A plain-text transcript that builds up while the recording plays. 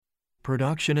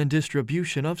Production and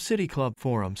distribution of City Club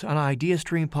forums on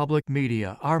ideastream Public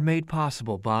Media are made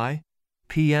possible by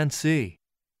PNC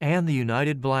and the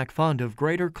United Black Fund of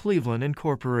Greater Cleveland,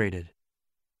 Incorporated.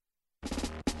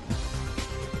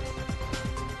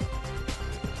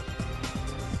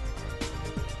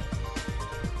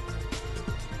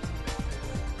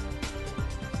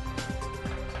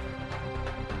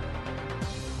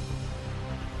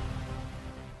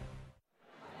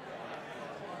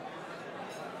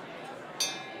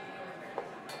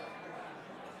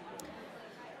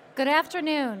 Good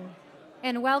afternoon,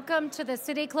 and welcome to the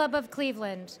City Club of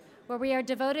Cleveland, where we are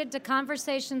devoted to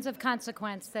conversations of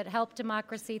consequence that help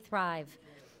democracy thrive.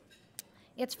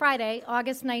 It's Friday,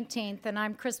 August 19th, and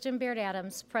I'm Kristen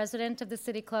Beard-Adams, President of the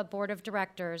City Club Board of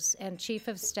Directors and Chief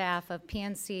of Staff of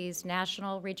PNC's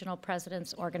National Regional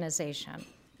Presidents Organization.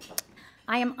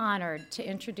 I am honored to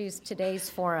introduce today's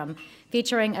forum,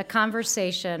 featuring a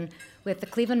conversation with the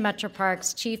Cleveland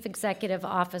Metroparks Chief Executive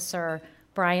Officer,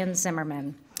 Brian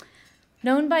Zimmerman.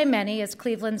 Known by many as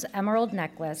Cleveland's Emerald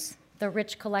Necklace, the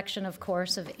rich collection, of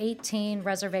course, of 18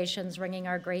 reservations ringing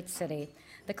our great city,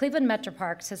 the Cleveland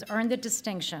Metroparks has earned the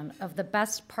distinction of the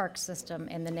best park system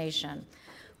in the nation,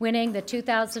 winning the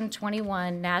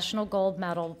 2021 National Gold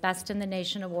Medal Best in the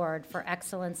Nation Award for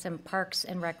Excellence in Parks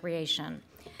and Recreation.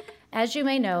 As you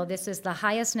may know, this is the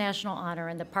highest national honor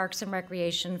in the Parks and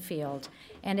Recreation field,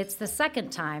 and it's the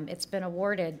second time it's been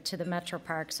awarded to the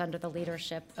Metroparks under the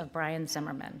leadership of Brian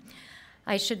Zimmerman.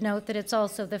 I should note that it's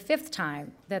also the fifth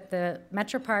time that the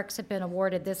Metroparks have been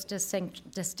awarded this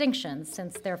distinction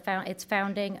since its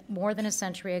founding more than a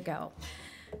century ago.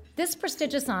 This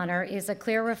prestigious honor is a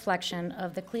clear reflection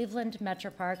of the Cleveland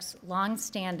Metroparks'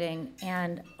 long-standing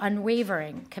and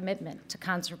unwavering commitment to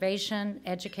conservation,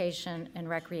 education, and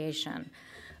recreation,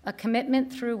 a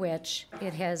commitment through which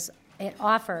it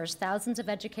offers thousands of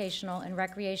educational and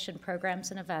recreation programs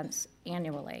and events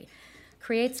annually,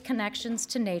 creates connections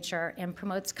to nature and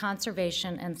promotes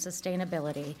conservation and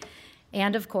sustainability,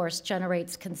 and of course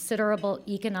generates considerable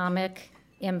economic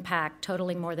impact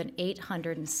totaling more than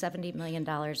 $870 million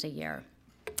a year.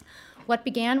 What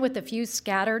began with a few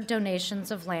scattered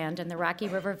donations of land in the Rocky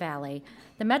River Valley,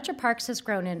 the Metroparks has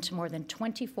grown into more than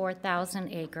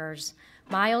 24,000 acres,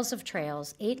 miles of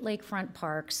trails, 8 lakefront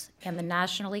parks, and the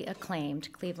nationally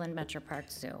acclaimed Cleveland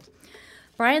Metroparks Zoo.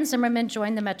 Brian Zimmerman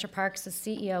joined the Metroparks as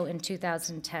CEO in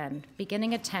 2010,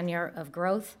 beginning a tenure of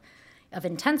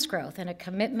intense growth and a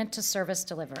commitment to service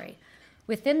delivery.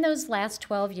 Within those last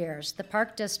 12 years, the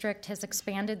Park District has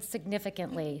expanded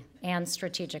significantly and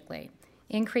strategically,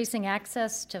 increasing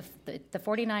access to the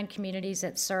 49 communities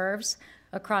it serves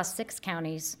across 6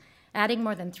 counties, adding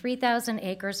more than 3,000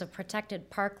 acres of protected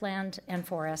parkland and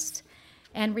forests,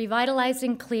 and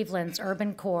revitalizing Cleveland's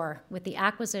urban core with the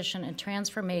acquisition and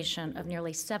transformation of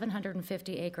nearly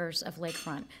 750 acres of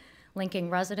lakefront, linking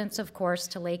residents, of course,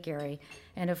 to Lake Erie,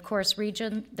 and of course,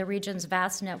 the region's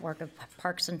vast network of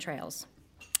parks and trails.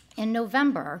 In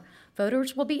November,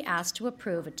 voters will be asked to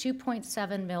approve a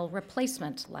 $2.7 million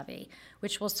replacement levy,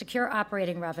 which will secure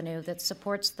operating revenue that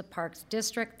supports the Park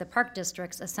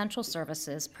District's essential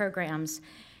services, programs,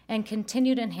 and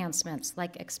continued enhancements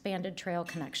like expanded trail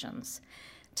connections.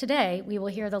 Today, we will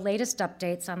hear the latest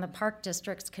updates on the Park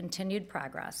District's continued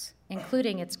progress,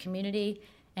 including its community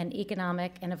and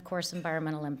economic and, of course,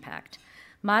 environmental impact.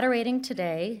 Moderating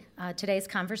today's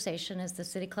conversation is the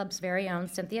City Club's very own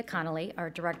Cynthia Connolly, our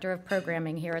Director of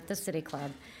Programming here at the City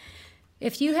Club.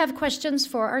 If you have questions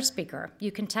for our speaker,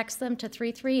 you can text them to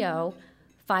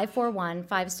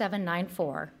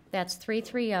 330-541-5794. That's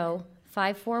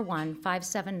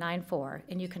 330-541-5794,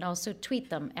 and you can also tweet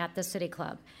them at the City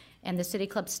Club, and the City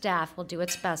Club staff will do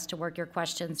its best to work your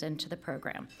questions into the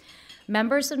program.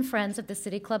 Members and friends of the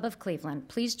City Club of Cleveland,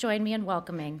 please join me in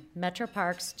welcoming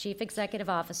Metroparks Chief Executive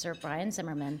Officer Brian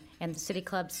Zimmerman and the City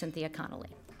Club's Cynthia Connolly.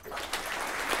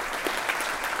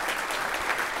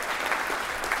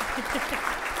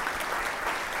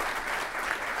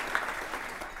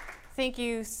 Thank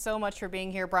you so much for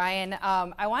being here, Brian.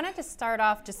 I wanted to start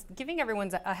off just giving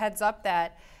everyone a heads up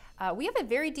that we have a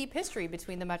very deep history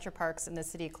between the Metroparks and the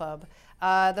City Club.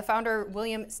 The founder,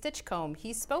 William Stitchcomb,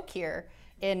 he spoke here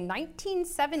in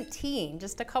 1917,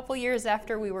 just a couple years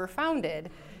after we were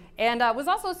founded, and was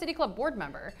also a City Club board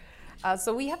member.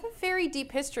 So we have a very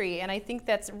deep history, and I think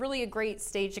that's really a great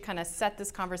stage to kind of set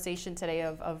this conversation today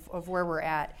of where we're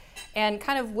at. And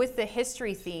kind of with the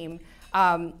history theme,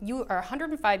 you are a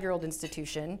 105-year-old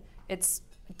institution. It's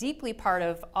deeply part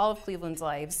of all of Cleveland's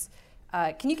lives.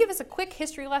 Can you give us a quick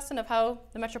history lesson of how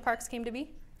the Metroparks came to be?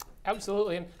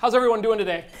 Absolutely. And how's everyone doing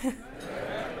today?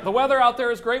 The weather out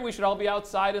there is great. We should all be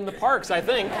outside in the parks, I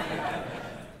think.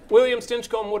 William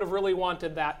Stinchcomb would have really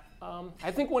wanted that. I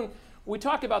think when we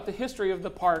talk about the history of the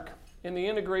park and the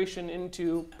integration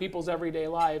into people's everyday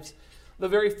lives, the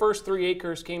very first 3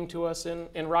 acres came to us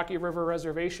in Rocky River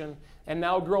Reservation, and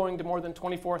now growing to more than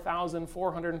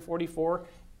 24,444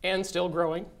 and still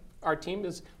growing. Our team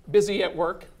is busy at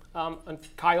work. And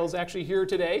Kyle's actually here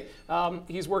today.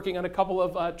 He's working on a couple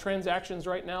of transactions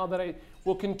right now that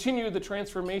will continue the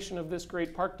transformation of this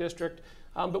great park district.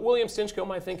 But William Stinchcomb,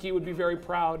 I think he would be very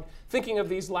proud, thinking of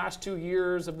these last 2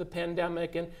 years of the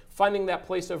pandemic and finding that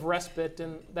place of respite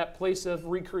and that place of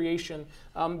recreation,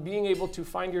 being able to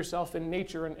find yourself in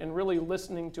nature and really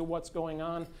listening to what's going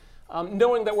on.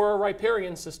 Knowing that we're a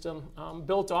riparian system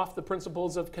built off the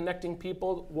principles of connecting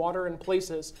people, water, and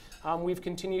places. We've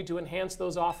continued to enhance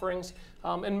those offerings,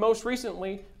 and most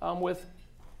recently with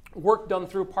work done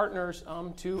through partners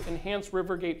to enhance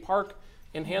Rivergate Park,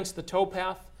 enhance the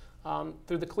towpath.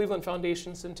 Through the Cleveland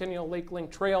Foundation Centennial Lake Link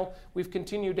Trail, we've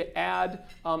continued to add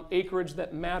acreage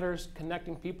that matters,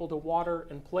 connecting people to water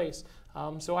and place.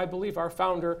 So I believe our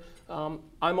founder,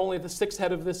 I'm only the 6th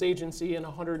head of this agency in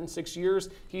 106 years.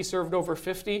 He served over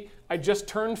 50. I just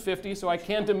turned 50, so I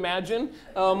can't imagine.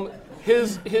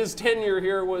 His tenure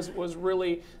here was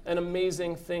really an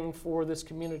amazing thing for this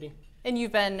community. And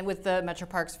you've been with the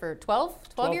Metroparks for 12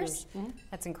 years? Mm-hmm.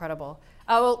 That's incredible.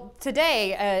 Well,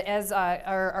 today, as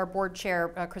our board chair,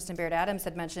 Kristen Baird-Adams,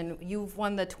 had mentioned, you've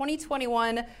won the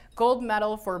 2021 gold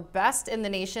medal for best in the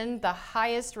nation, the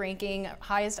highest ranking,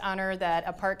 highest honor that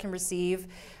a park can receive,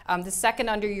 the 2nd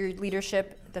under your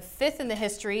leadership, the 5th in the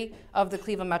history of the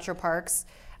Cleveland Metroparks.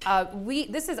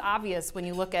 This is obvious when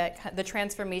you look at the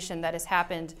transformation that has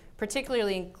happened,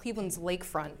 particularly in Cleveland's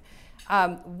lakefront.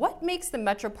 What makes the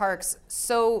Metroparks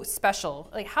so special?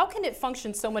 Like, how can it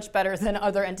function so much better than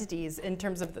other entities in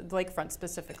terms of the lakefront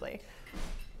specifically?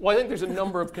 Well, I think there's a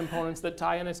number of components that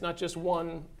tie in. It's not just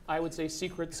one, I would say,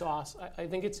 secret sauce. I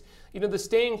think it's, the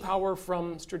staying power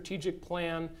from strategic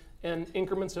plan and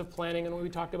increments of planning. And when we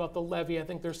talked about the levy, I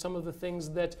think there's some of the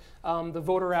things that the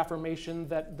voter affirmation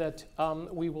that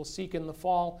we will seek in the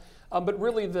fall. But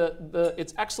really,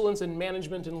 it's excellence in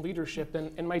management and leadership.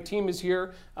 And my team is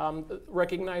here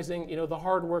recognizing the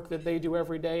hard work that they do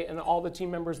every day, and all the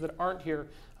team members that aren't here.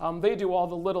 They do all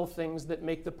the little things that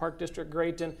make the Park District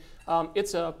great. And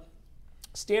it's a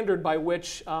standard by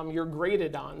which you're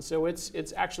graded on. So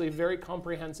it's actually very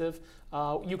comprehensive.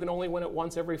 You can only win it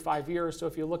once every 5 years. So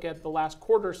if you look at the last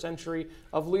quarter century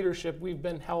of leadership, we've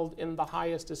been held in the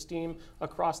highest esteem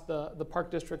across the park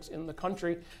districts in the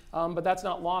country. But that's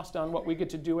not lost on what we get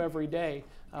to do every day,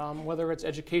 whether it's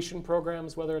education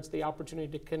programs, whether it's the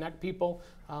opportunity to connect people.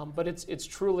 But it's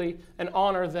truly an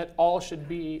honor that all should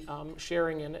be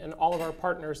sharing in, and all of our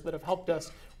partners that have helped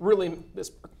us really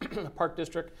this park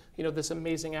district, this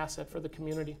amazing asset for the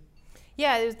community.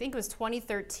 Yeah, I think it was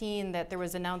 2013 that there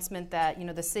was an announcement that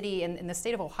the city and the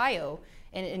state of Ohio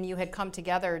and you had come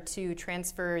together to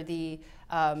transfer the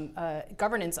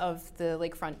governance of the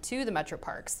lakefront to the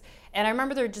Metroparks. And I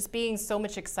remember there just being so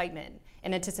much excitement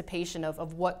and anticipation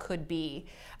of what could be.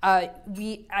 I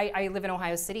live in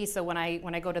Ohio City, so when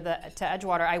I go to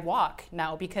Edgewater, I walk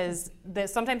now because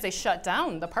sometimes they shut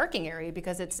down the parking area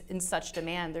because it's in such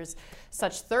demand. There's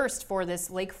such thirst for this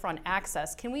lakefront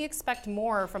access. Can we expect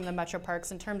more from the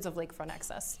Metroparks in terms of lakefront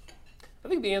access? I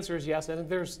think the answer is yes. I think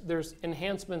there's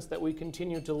enhancements that we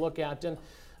continue to look at, and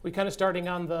we kind of starting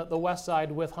on the west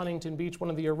side with Huntington Beach,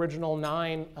 one of the original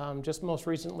 9, just most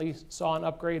recently saw an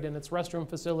upgrade in its restroom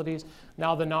facilities,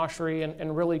 now the Noshery,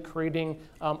 and really creating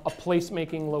a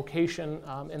placemaking location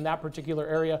in that particular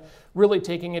area, really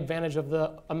taking advantage of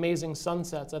the amazing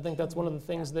sunsets. I think that's one of the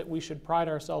things that we should pride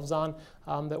ourselves on,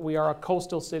 that we are a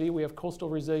coastal city, we have coastal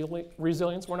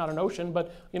resilience. We're not an ocean,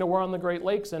 but we're on the Great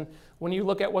Lakes, and when you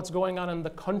look at what's going on in the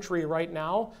country right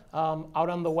now, out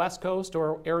on the West Coast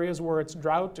or areas where it's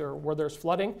drought or where there's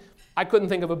flooding, I couldn't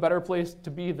think of a better place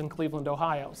to be than Cleveland,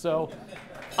 Ohio. So,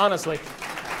 honestly.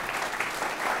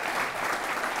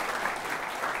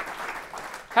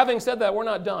 Having said that, we're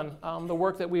not done. The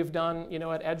work that we've done,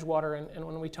 at Edgewater, and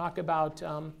when we talk about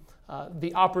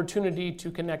the opportunity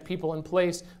to connect people in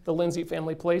place, the Lindsay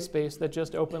Family Play Space that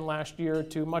just opened last year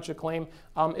to much acclaim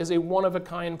is a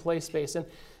one-of-a-kind play space. And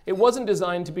it wasn't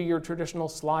designed to be your traditional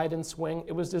slide and swing.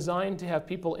 It was designed to have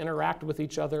people interact with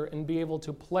each other and be able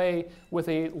to play with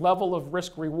a level of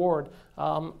risk-reward.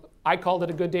 I called it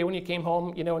a good day when you came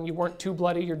home, and you weren't too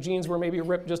bloody. Your jeans were maybe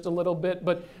ripped just a little bit,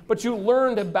 but you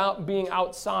learned about being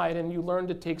outside, and you learned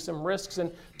to take some risks.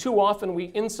 And too often we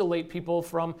insulate people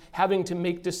from having to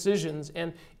make decisions.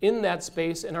 And in that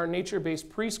space, in our nature-based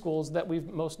preschools that we've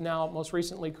most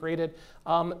recently created,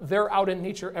 they're out in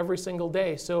nature every single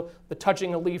day. So the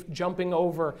touching a leaf, jumping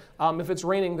over, if it's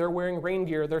raining, they're wearing rain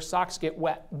gear, their socks get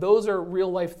wet. Those are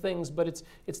real life things, but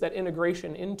it's that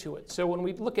integration into it. So when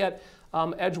we look at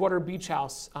Edgewater Beach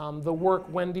House, the work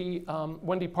Wendy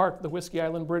Park, the Whiskey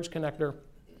Island Bridge Connector,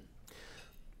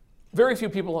 very few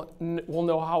people will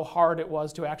know how hard it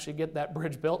was to actually get that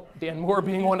bridge built, Dan Moore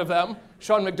being one of them,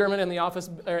 Sean McDermott in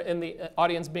the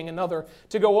audience being another,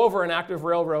 to go over an active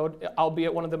railroad,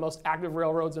 albeit one of the most active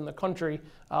railroads in the country.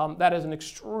 That is an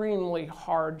extremely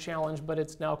hard challenge, but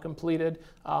it's now completed,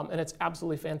 and it's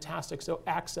absolutely fantastic. So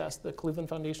access, the Cleveland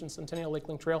Foundation Centennial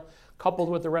Lakeland Trail, coupled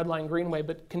with the Red Line Greenway,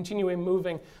 but continuing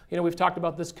moving. We've talked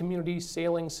about this community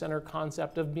sailing center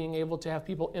concept of being able to have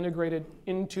people integrated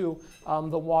into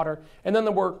the water. And then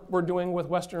the work we're doing with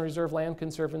Western Reserve Land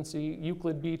Conservancy,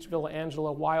 Euclid Beach, Villa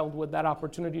Angela, Wildwood, that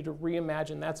opportunity to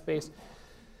reimagine that space.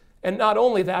 And not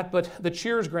only that, but the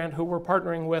Cheers grant, who we're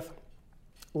partnering with,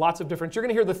 lots of different. You're going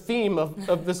to hear the theme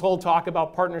of this whole talk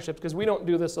about partnerships, because we don't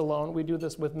do this alone. We do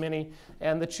this with many.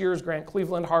 And the Cheers grant,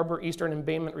 Cleveland Harbor Eastern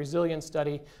Embayment Resilience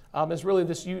Study, is really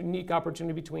this unique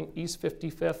opportunity between East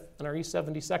 55th and our East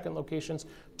 72nd locations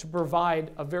to provide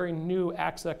a very new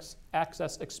access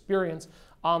experience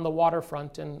on the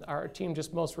waterfront. And our team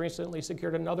just most recently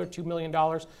secured another $2 million.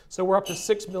 So we're up to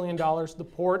 $6 million. The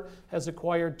port has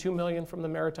acquired $2 million from the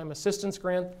Maritime Assistance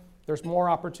Grant. There's more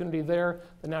opportunity there.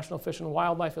 The National Fish and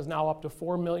Wildlife is now up to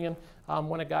 $4 million.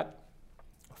 When it got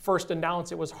first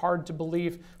announced, it was hard to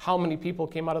believe how many people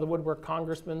came out of the woodwork,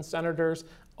 congressmen, senators,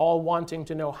 all wanting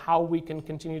to know how we can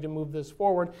continue to move this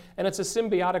forward. And it's a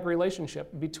symbiotic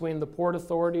relationship between the Port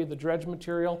Authority, the dredge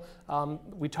material.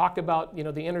 We talk about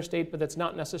the interstate, but that's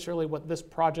not necessarily what this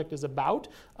project is about.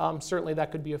 Certainly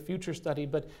that could be a future study,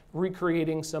 but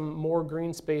recreating some more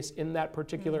green space in that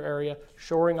particular area,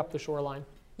 shoring up the shoreline.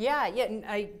 Yeah, and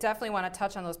I definitely want to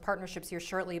touch on those partnerships here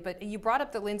shortly, but you brought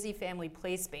up the Lindsay family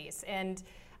play space, and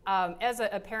as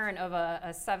a parent of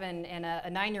a 7 and a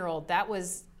 9-year-old, that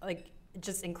was like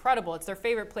just incredible. It's their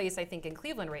favorite place, I think, in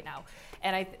Cleveland right now,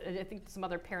 and I think some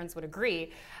other parents would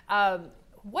agree.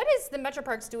 What is the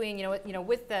Metroparks doing,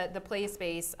 with the play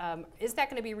space? Is that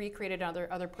going to be recreated in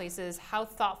other places? How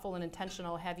thoughtful and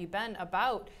intentional have you been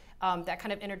about that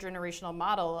kind of intergenerational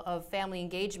model of family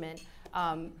engagement,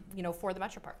 for the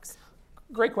Metroparks?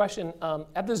 Great question.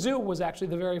 At the zoo was actually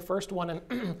the very first one,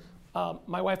 and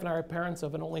my wife and I are parents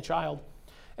of an only child.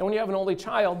 And when you have an only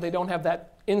child, they don't have that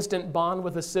instant bond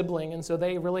with a sibling, and so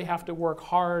they really have to work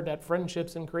hard at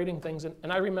friendships and creating things.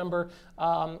 And I remember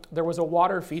there was a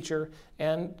water feature,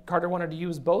 and Carter wanted to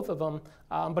use both of them,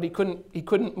 but he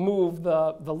couldn't move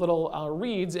the little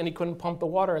reeds, and he couldn't pump the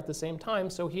water at the same time.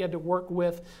 So he had to work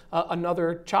with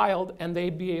another child, and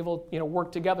they'd be able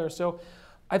work together. So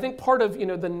I think part of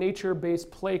the nature-based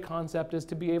play concept is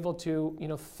to be able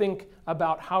to think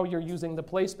about how you're using the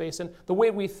play space, and the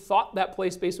way we thought that play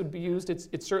space would be used,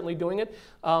 it's certainly doing it.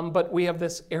 But we have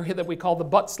this area that we call the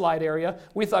butt slide area.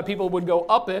 We thought people would go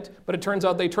up it, but it turns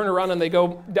out they turn around and they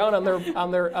go down on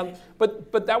their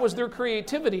but that was their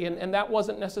creativity, and that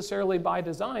wasn't necessarily by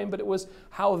design, but it was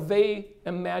how they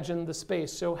imagined the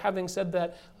space. So having said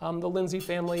that, the Lindsay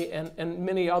family and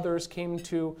many others came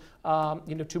to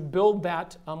to build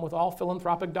that with all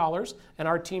philanthropic dollars, and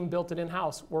our team built it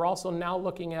in-house. We're also now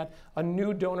looking at a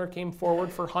new donor came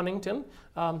forward for Huntington,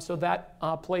 so that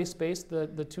play space,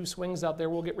 the 2 swings out there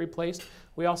will get replaced.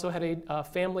 We also had a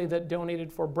family that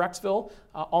donated for Brecksville.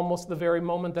 Almost the very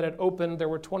moment that it opened, there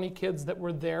were 20 kids that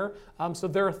were there. So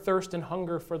their thirst and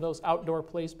hunger for those outdoor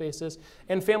play spaces,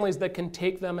 and families that can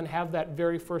take them and have that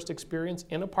very first experience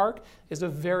in a park, is a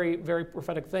very, very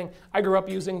prophetic thing. I grew up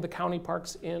using the county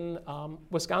parks in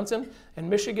Wisconsin and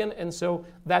Michigan, and so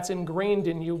that's ingrained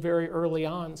in you very early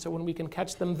on. So when we can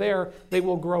catch them there, they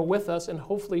will grow with us and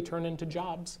hopefully turn into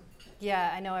jobs.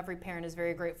 Yeah, I know every parent is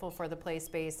very grateful for the play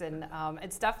space, and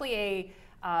it's definitely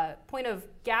a point of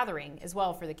gathering as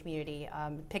well for the community.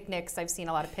 Picnics, I've seen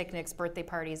a lot of picnics, birthday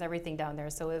parties, everything down there,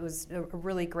 so it was a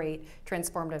really great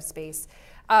transformative space.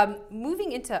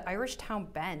 Moving into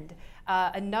Irishtown Bend,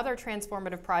 another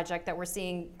transformative project that we're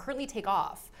seeing currently take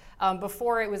off.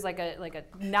 Before it was like a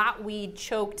knotweed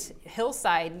choked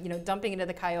hillside, dumping into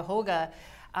the Cuyahoga.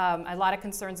 A lot of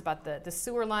concerns about the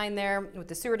sewer line there with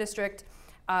the sewer district.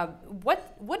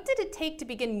 What did it take to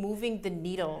begin moving the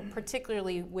needle,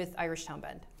 particularly with Irishtown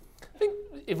Bend? I think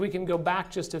if we can go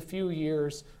back just a few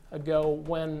years ago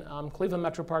when Cleveland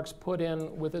Metroparks put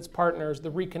in with its partners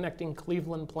the Reconnecting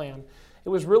Cleveland plan. It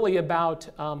was really about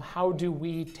how do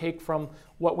we take from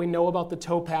what we know about the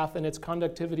towpath and its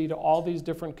conductivity to all these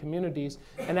different communities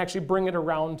and actually bring it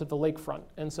around to the lakefront.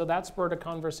 And so that spurred a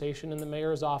conversation in the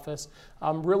mayor's office,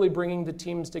 really bringing the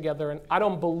teams together. And I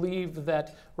don't believe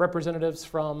that representatives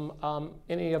from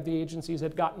any of the agencies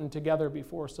had gotten together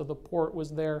before. So the port was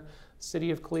there,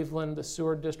 City of Cleveland, the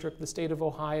sewer district, the state of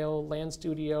Ohio, Land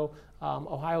Studio,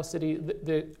 Ohio City.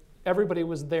 Everybody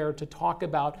was there to talk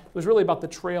about, it was really about the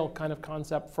trail kind of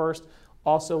concept first,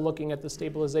 also looking at the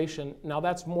stabilization. Now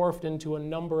that's morphed into a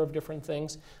number of different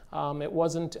things. It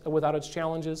wasn't without its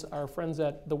challenges. Our friends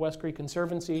at the West Creek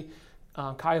Conservancy,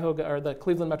 Cuyahoga, or the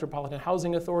Cleveland Metropolitan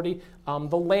Housing Authority,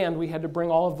 the land, we had to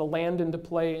bring all of the land into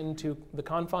play into the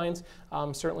confines.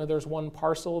 Certainly there's one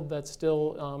parcel that's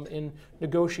still in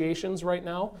negotiations right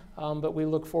now, but we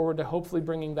look forward to hopefully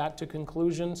bringing that to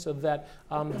conclusion so that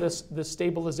this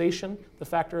stabilization, the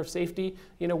factor of safety,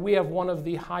 we have one of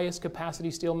the highest capacity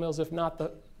steel mills, if not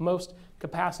the most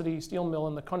capacity steel mill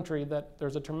in the country, that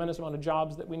there's a tremendous amount of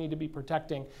jobs that we need to be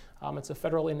protecting. It's a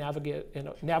federally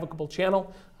navigable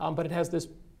channel, but it has this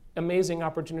amazing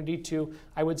opportunity to,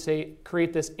 I would say,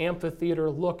 create this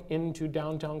amphitheater look into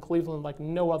downtown Cleveland like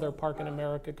no other park in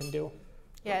America can do.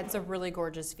 Yeah, it's a really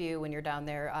gorgeous view when you're down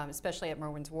there, especially at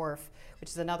Merwin's Wharf,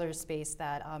 which is another space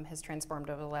that has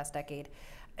transformed over the last decade.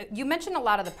 You mentioned a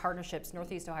lot of the partnerships,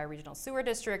 Northeast Ohio Regional Sewer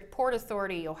District, Port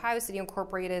Authority, Ohio City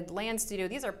Incorporated, Land Studio.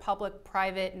 These are public,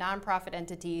 private, nonprofit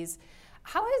entities.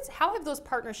 How have those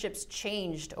partnerships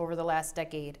changed over the last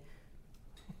decade?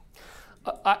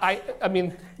 I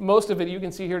mean, most of it you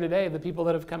can see here today, the people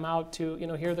that have come out to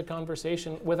hear the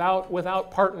conversation.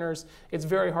 Without partners, it's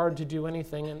very hard to do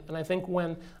anything. And I think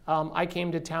when I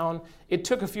came to town, it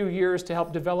took a few years to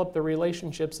help develop the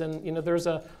relationships. And there's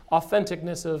a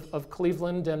authenticness of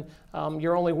Cleveland, and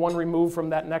you're only one remove from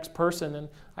that next person. And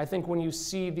I think when you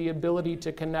see the ability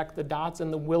to connect the dots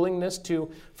and the willingness to,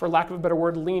 for lack of a better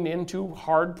word, lean into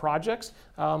hard projects.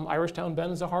 Irishtown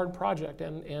Bend is a hard project,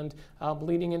 and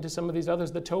leading into some of these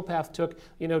others, the towpath took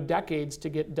decades to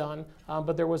get done,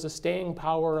 but there was a staying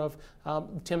power of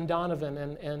Tim Donovan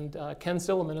and Ken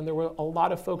Silliman, and there were a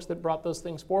lot of folks that brought those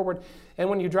things forward. And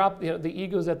when you drop the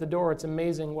egos at the door, it's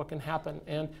amazing what can happen.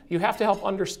 And you have to help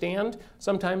understand.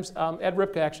 Sometimes Ed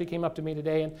Ripka actually came up to me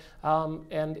today,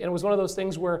 and it was one of those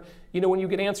things where when you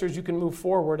get answers, you can move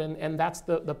forward, and that's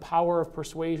the power of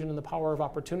persuasion and the power of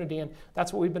opportunity, and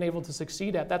that's what we've been able to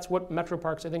succeed at. That's what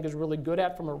Metroparks, I think, is really good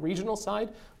at from a regional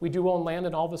side. We do own land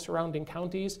in all the surrounding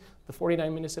counties, the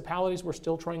 49 municipalities. We're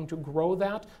still trying to grow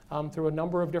that through a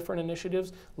number of different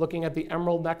initiatives, looking at the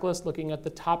Emerald Necklace, looking at the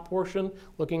top portion,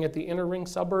 looking at the inner ring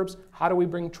suburbs. How do we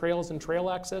bring trails and trail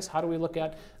access? How do we look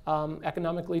at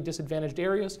economically disadvantaged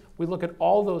areas? We look at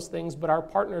all those things, but our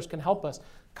partners can help us.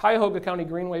 Cuyahoga County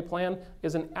Greenway Plan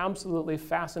is an absolutely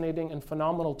fascinating and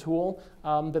phenomenal tool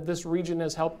that this region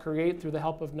has helped create through the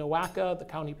help of NOACA, the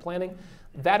county planning.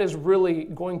 That is really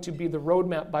going to be the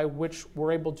roadmap by which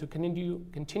we're able to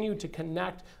continue to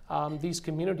connect these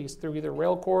communities through either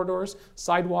rail corridors,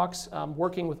 sidewalks,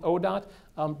 working with ODOT,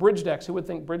 bridge decks. Who would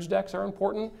think bridge decks are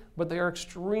important? But they are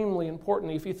extremely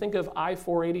important. If you think of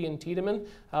I-480 in Tiedemann,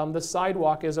 the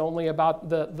sidewalk is only about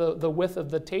the width of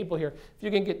the table here. If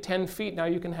you can get 10 feet, now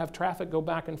you can have traffic go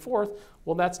back and forth.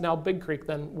 Well, that's now Big Creek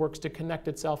then works to connect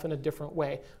itself in a different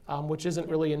way, which isn't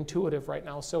really intuitive right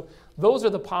now. So those are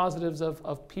the positives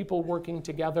of people working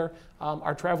together.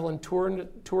 Our travel and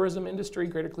tourism industry,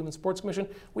 Greater Cleveland Sports Commission,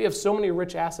 we have so many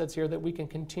rich assets here that we can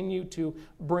continue to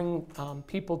bring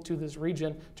people to this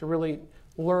region to really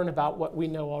learn about what we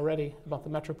know already about the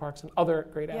Metroparks and other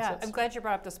great assets. Yeah, I'm glad you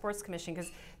brought up the Sports Commission,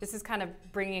 because this is kind of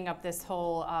bringing up this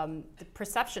whole the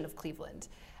perception of Cleveland.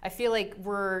 I feel like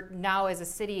we're now as a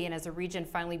city and as a region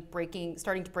finally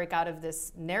starting to break out of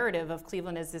this narrative of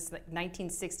Cleveland as this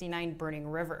 1969 burning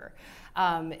river.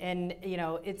 And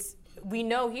we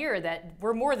know here that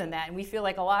we're more than that, and we feel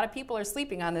like a lot of people are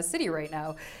sleeping on this city right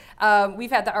now. We've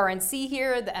had the RNC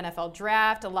here, the NFL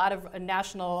draft, a lot of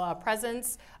national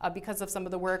presence because of some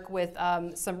of the work with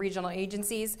some regional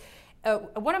agencies.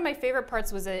 One of my favorite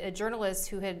parts was a journalist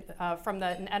who had, from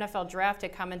the NFL draft,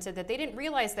 had commented that they didn't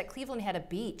realize that Cleveland had a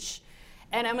beach.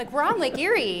 And I'm like, we're on Lake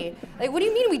Erie. Like, what do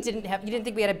you mean you didn't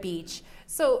think we had a beach?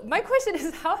 So my question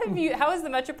is, how has the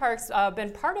Metroparks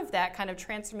been part of that kind of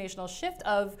transformational shift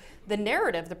of the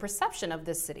narrative, the perception of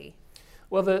this city?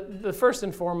 Well, the first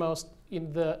and foremost,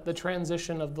 the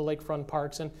transition of the lakefront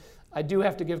parks, and I do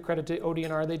have to give credit to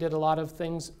ODNR. They did a lot of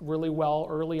things really well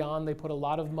early on. They put a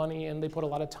lot of money in, they put a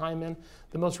lot of time in.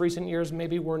 The most recent years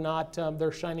maybe were not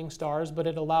their shining stars, but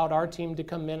it allowed our team to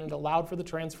come in and allowed for the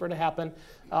transfer to happen,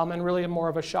 and really more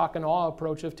of a shock and awe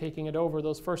approach of taking it over.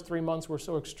 Those first 3 months were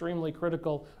so extremely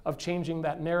critical of changing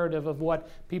that narrative of what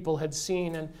people had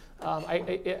seen. And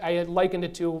I had likened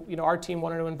it to, our team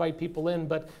wanted to invite people in,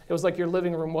 but it was like your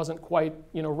living room wasn't quite,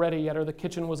 ready yet, or the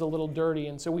kitchen was a little dirty,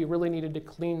 and so we really needed to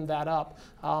clean that up.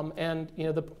 And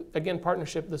again,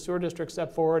 partnership, the sewer district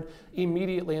stepped forward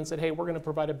immediately and said, hey, we're going to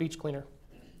provide a beach cleaner.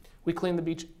 We clean the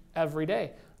beach every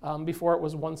day. Before it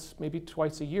was once, maybe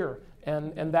twice a year.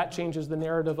 And that changes the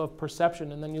narrative of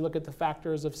perception. And then you look at the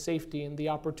factors of safety and the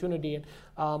opportunity.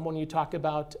 And when you talk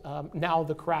about now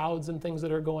the crowds and things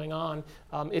that are going on,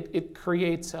 it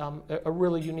creates a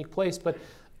really unique place. But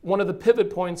one of the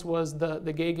pivot points was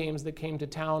the gay games that came to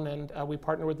town, and we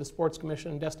partnered with the Sports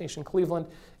Commission and Destination Cleveland,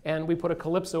 and we put a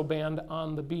calypso band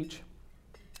on the beach.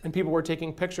 And people were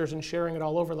taking pictures and sharing it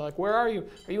all over. They're like, where are you?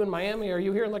 Are you in Miami? Are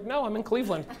you here? I'm like, no, I'm in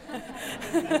Cleveland.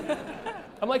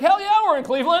 I'm like, hell yeah, we're in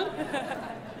Cleveland.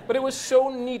 But it was so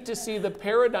neat to see the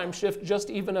paradigm shift just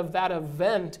even of that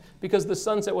event, because the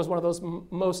sunset was one of those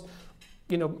most,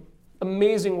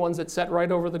 amazing ones that set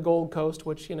right over the Gold Coast,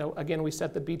 which, again, we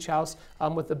set the beach house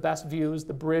with the best views,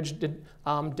 the bridge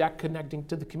deck connecting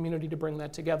to the community to bring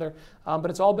that together. But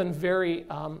it's all been very,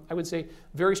 I would say,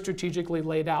 very strategically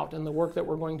laid out. And the work that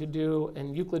we're going to do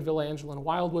in Euclid, Villa Angela, and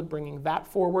Wildwood, bringing that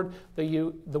forward,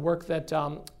 the work that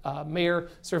Mayor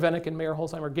Cervenik and Mayor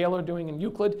Holzheimer-Gale are doing in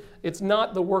Euclid, it's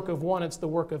not the work of one, it's the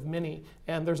work of many.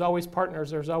 And there's always partners,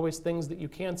 there's always things that you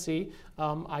can't see,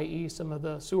 i.e. some of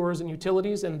the sewers and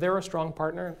utilities, and they're a strong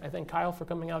partner. I thank Kyle for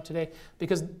coming out today,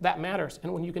 because that matters.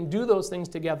 And when you can do those things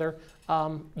together,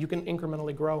 you can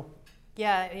incrementally grow.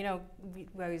 Yeah, we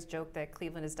always joke that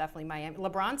Cleveland is definitely Miami.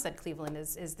 LeBron said Cleveland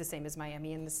is the same as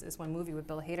Miami, and this is one movie with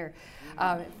Bill Hader.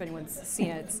 If anyone's seen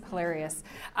it, it's hilarious.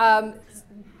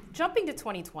 Jumping to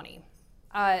 2020,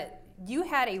 you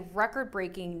had a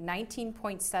record-breaking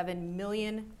 19.7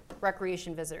 million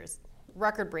recreation visitors.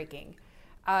 Record-breaking.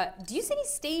 Do you see any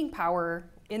staying power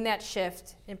in that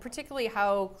shift, and particularly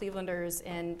how Clevelanders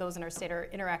and those in our state are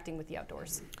interacting with the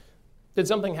outdoors? Did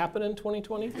something happen in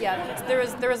 2020? Yeah, there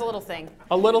was a little thing.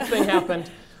 A little thing happened.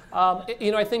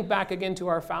 I think back again to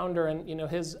our founder, and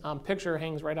his picture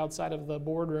hangs right outside of the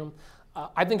boardroom.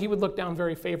 I think he would look down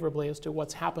very favorably as to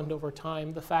what's happened over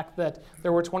time. The fact that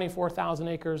there were 24,000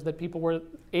 acres, that people were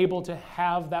able to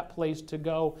have that place to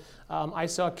go. I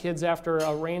saw kids after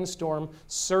a rainstorm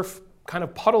kind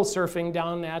of puddle surfing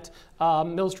down at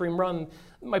Millstream Run.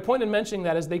 My point in mentioning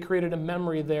that is they created a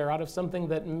memory there out of something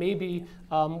that maybe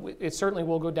it certainly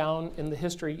will go down in the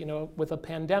history, with a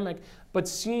pandemic, but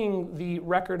seeing the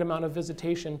record amount of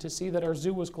visitation, to see that our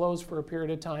zoo was closed for a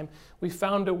period of time, we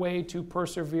found a way to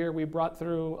persevere. We brought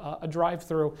through a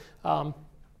drive-through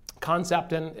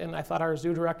concept, and I thought our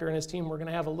zoo director and his team were going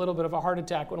to have a little bit of a heart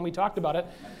attack when we talked about it.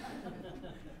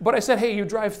 But I said, hey, you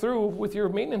drive through with your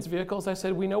maintenance vehicles. I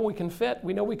said, we know we can fit,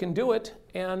 we know we can do it,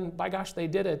 and by gosh, they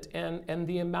did it. And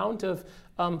the amount of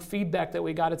feedback that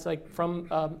we got, it's like from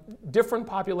different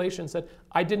populations that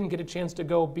I didn't get a chance to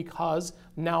go because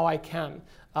now I can.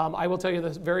 I will tell you the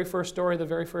very first story, the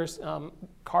very first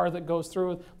car that goes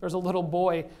through, there's a little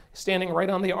boy standing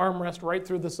right on the armrest right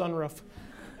through the sunroof.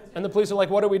 And the police are like,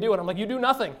 what do we do? And I'm like, you do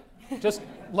nothing. Just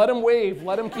let him wave,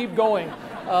 let him keep going.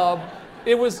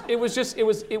 It was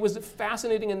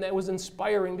fascinating, and it was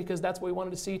inspiring, because that's what we wanted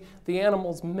to see. The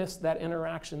animals miss that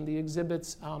interaction, the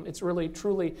exhibits. It's really,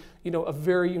 truly, a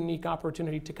very unique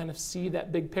opportunity to kind of see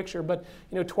that big picture. But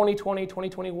 2020,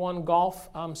 2021, golf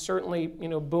certainly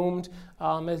boomed.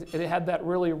 It had that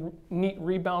really neat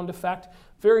rebound effect.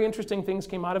 Very interesting things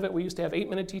came out of it. We used to have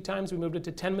 8-minute tee times. We moved it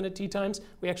to 10-minute tee times.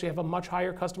 We actually have a much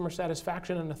higher customer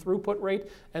satisfaction and a throughput rate.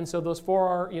 And so those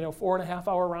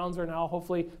 4.5-hour rounds are now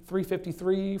hopefully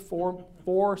 3:53,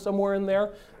 4, somewhere in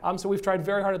there. So we've tried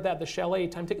very hard at that. The chalet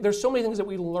time. There's so many things that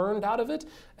we learned out of it.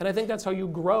 And I think that's how you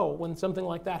grow when something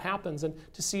like that happens. And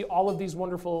to see all of these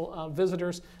wonderful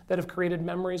visitors that have created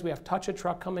memories. We have Touch a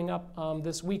Truck coming up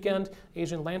this weekend,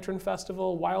 Asian Lantern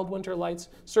Festival, Wild Winter Lights.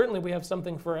 Certainly we have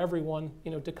something for everyone,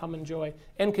 to come enjoy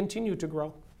and continue to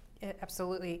grow. Yeah,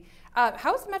 absolutely.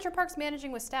 How's Metroparks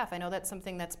managing with staff? I know that's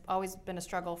something that's always been a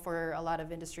struggle for a lot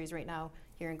of industries right now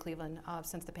here in Cleveland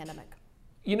since the pandemic.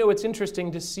 It's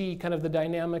interesting to see kind of the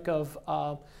dynamic of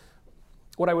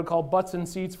what I would call butts and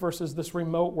seats versus this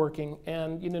remote working.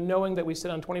 And knowing that we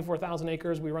sit on 24,000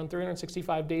 acres, we run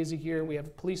 365 days a year, we have a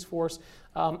police force,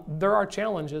 there are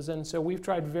challenges. And so we've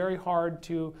tried very hard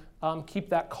to keep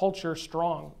that culture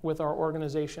strong with our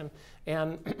organization.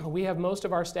 And we have most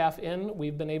of our staff in.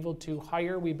 We've been able to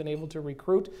hire, we've been able to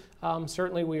recruit.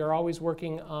 Certainly we are always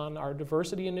working on our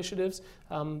diversity initiatives.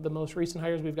 The most recent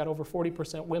hires, we've got over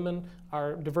 40% women.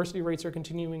 Our diversity rates are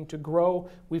continuing to grow.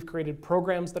 We've created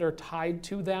programs that are tied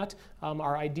to that.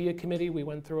 Our IDEA committee, we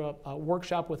went through a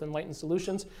workshop with Enlightened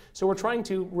Solutions. So we're trying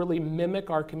to really mimic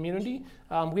our community.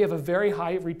 We have a very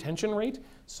high retention rate.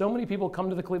 So many people come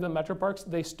to the Cleveland Metroparks,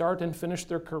 they start and finish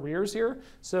their careers here.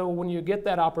 So when you get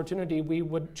that opportunity, we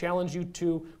would challenge you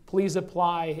to please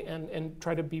apply and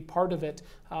try to be part of it.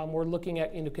 We're looking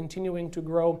at continuing to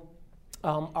grow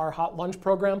our hot lunch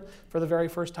program. For the very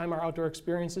first time, our outdoor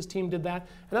experiences team did that.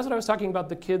 And that's what I was talking about,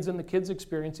 the kids and the kids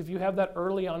experience. If you have that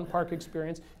early on park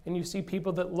experience and you see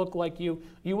people that look like you,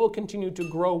 you will continue to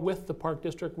grow with the park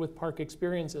district with park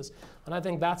experiences. And I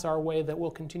think that's our way that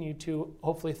we'll continue to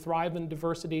hopefully thrive in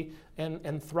diversity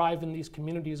and thrive in these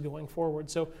communities going forward.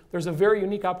 So there's a very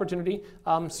unique opportunity.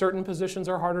 Certain positions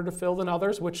are harder to fill than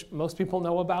others, which most people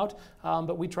know about,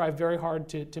 but we try very hard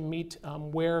to meet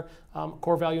where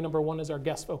core value number one is our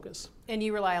guest focus. And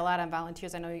you rely a lot on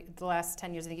volunteers. I know the last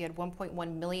 10 years, I think you had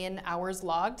 1.1 million hours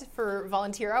logged for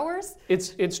volunteer hours.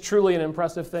 It's truly an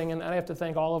impressive thing, and I have to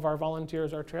thank all of our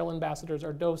volunteers, our trail ambassadors,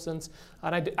 our docents,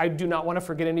 and I do not want to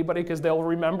forget anybody because they'll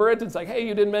remember it. It's like, hey,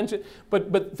 you didn't mention,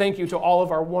 but thank you to all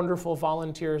of our wonderful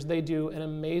volunteers. They do an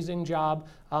amazing job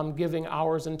giving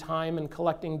hours and time and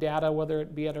collecting data, whether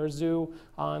it be at our zoo,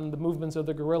 on the movements of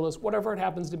the gorillas, whatever it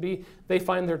happens to be. They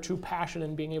find their true passion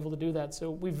in being able to do that. So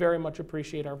we very much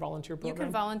appreciate our volunteer program. You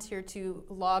can volunteer to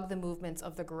log the movements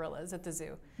of the gorillas at the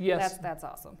zoo. Yes. That's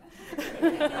awesome.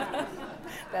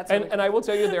 And I will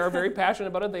tell you, they are very passionate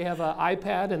about it. They have an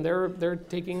iPad, and they're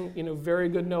taking very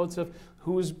good notes of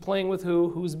who's playing with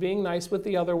who's being nice with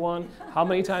the other one, how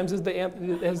many times has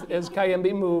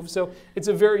Kayembe moved. So it's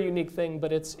a very unique thing,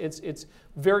 but it's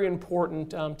very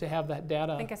important to have that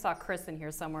data. I think I saw Chris in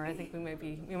here somewhere. I think we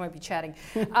might be chatting.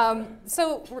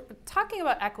 So we're talking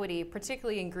about equity,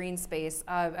 particularly in green space.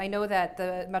 I know that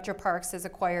the Metroparks has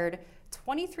acquired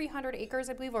 2,300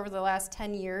 acres, I believe, over the last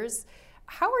 10 years.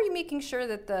 How are you making sure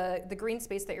that the green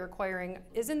space that you're acquiring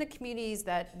is in the communities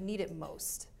that need it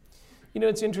most?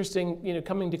 It's interesting,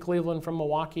 coming to Cleveland from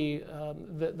Milwaukee,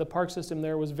 the park system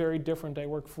there was very different. I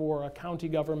worked for a county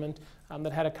government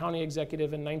that had a county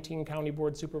executive and 19 county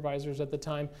board supervisors at the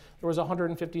time. There was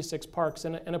 156 parks,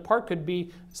 and a park could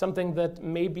be something that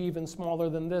may be even smaller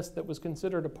than this that was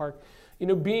considered a park.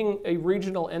 Being a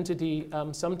regional entity,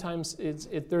 sometimes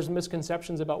there's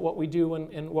misconceptions about what we do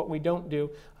and what we don't do.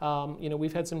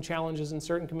 We've had some challenges in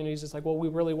certain communities. It's like, well, we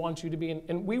really want you to be in,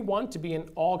 and we want to be in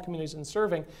all communities and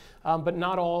serving, but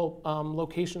not all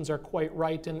locations are quite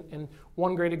right. And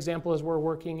one great example is we're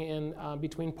working in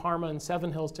between Parma and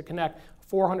Seven Hills to connect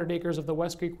 400 acres of the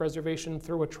West Creek Reservation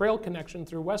through a trail connection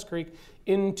through West Creek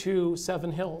into Seven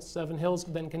Hills. Seven Hills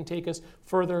then can take us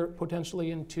further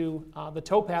potentially into the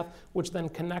towpath, which then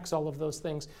connects all of those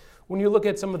things. When you look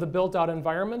at some of the built-out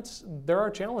environments, there are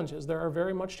challenges. There are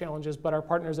very much challenges, but our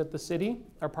partners at the city,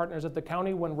 our partners at the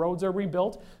county, when roads are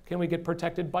rebuilt, can we get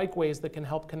protected bikeways that can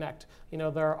help connect?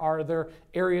 There are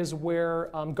areas where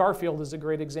Garfield is a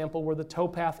great example, where the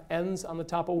towpath ends on the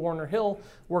top of Warner Hill,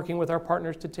 working with our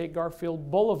partners to take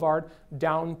Garfield Boulevard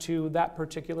down to that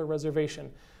particular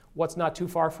reservation. What's not too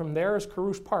far from there is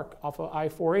Carouge Park off of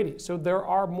I-480. So there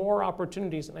are more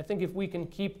opportunities, and I think if we can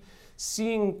keep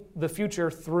seeing the future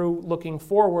through looking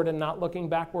forward and not looking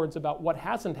backwards about what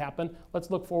hasn't happened, let's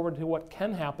look forward to what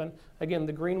can happen. Again,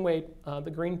 the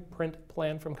Greenprint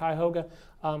plan from Cuyahoga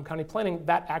County Planning,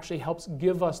 that actually helps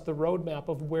give us the roadmap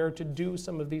of where to do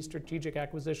some of these strategic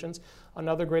acquisitions.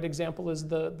 Another great example is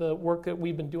the work that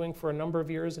we've been doing for a number of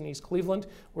years in East Cleveland.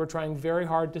 We're trying very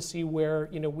hard to see where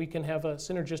we can have a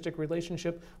synergistic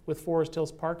relationship with Forest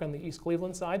Hills Park on the East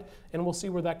Cleveland side, and we'll see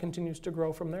where that continues to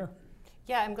grow from there.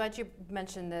 Yeah, I'm glad you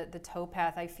mentioned the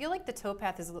towpath. I feel like the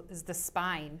towpath is the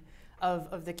spine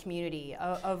of the community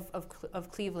of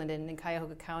Cleveland and in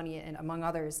Cuyahoga County and among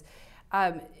others.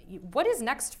 What is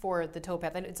next for the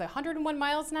towpath? It's 101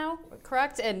 miles now,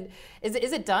 correct? And is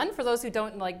it done? For those who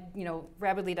don't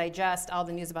rapidly digest all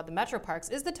the news about the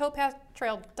Metroparks, is the towpath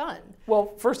trail done?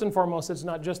 Well, first and foremost, it's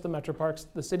not just the Metroparks.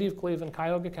 The city of Cleveland,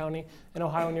 Cuyahoga County, and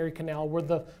Ohio and Erie Canal were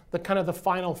the kind of the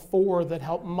final four that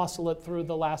helped muscle it through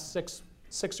the last six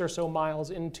or so miles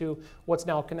into what's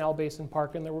now Canal Basin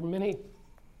Park, and there were many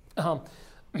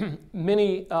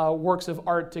works of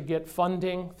art to get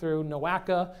funding through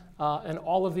NOACA and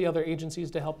all of the other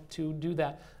agencies to help to do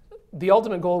that. the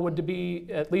ultimate goal would to be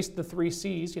at least the 3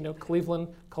 Cs, Cleveland,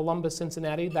 Columbus,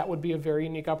 Cincinnati. That would be a very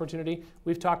unique opportunity.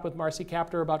 We've talked with Marcy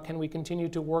Kapter about can we continue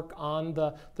to work on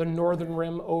the northern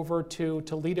rim over to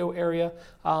Toledo area,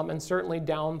 and certainly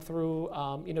down through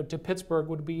to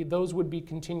Pittsburgh those would be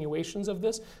continuations of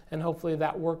this, and hopefully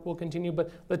that work will continue.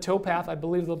 But the towpath, I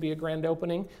believe there'll be a grand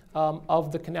opening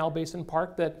of the Canal Basin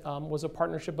Park that was a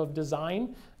partnership of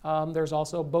design. There's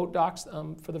also boat docks.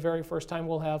 For the very first time,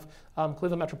 we'll have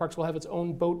Cleveland Metroparks will have its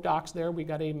own boat docks there. We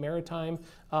got a maritime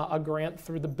a grant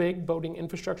through the big boating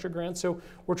infrastructure grant. So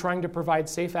we're trying to provide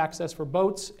safe access for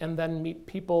boats and then meet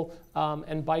people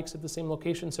and bikes at the same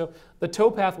location. So the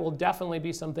towpath will definitely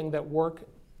be something that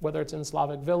whether it's in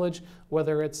Slavic Village,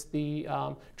 whether it's the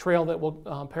trail that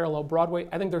will parallel Broadway.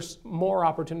 I think there's more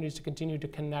opportunities to continue to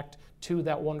connect to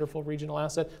that wonderful regional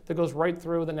asset that goes right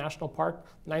through the national park,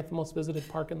 9th most visited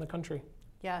park in the country.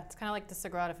 Yeah, it's kind of like the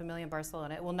Sagrada Familia in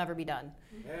Barcelona. It will never be done,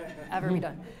 ever be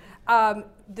done.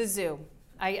 The zoo.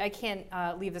 I can't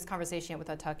leave this conversation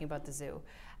without talking about the zoo.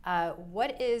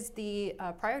 What is the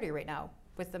priority right now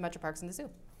with the Metroparks and the zoo?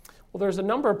 Well, there's a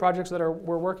number of projects that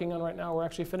we're working on right now. We're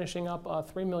actually finishing up a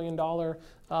 $3 million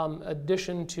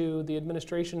addition to the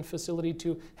administration facility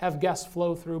to have guests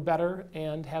flow through better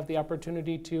and have the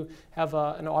opportunity to have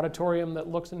an auditorium that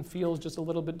looks and feels just a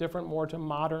little bit different, more to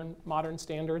modern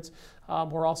standards.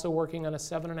 We're also working on a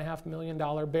 $7.5 million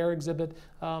bear exhibit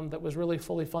that was really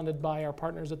fully funded by our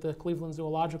partners at the Cleveland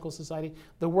Zoological Society.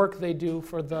 The work they do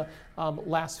for the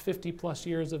last 50 plus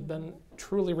years have been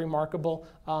truly remarkable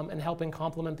and helping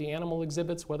complement the animal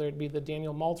exhibits, whether it be the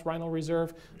Daniel Maltz Rhino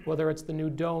Reserve, whether it's the new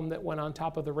dome that went on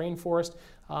top of the rainforest.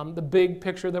 The big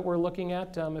picture that we're looking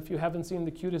at, if you haven't seen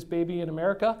the cutest baby in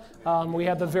America, we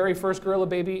had the very first gorilla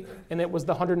baby, and it was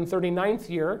the 139th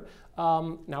year.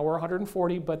 Now we're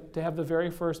 140, but to have the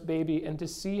very first baby and to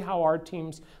see how our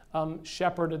teams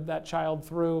shepherded that child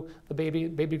through, the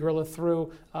baby gorilla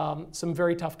through some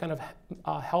very tough kind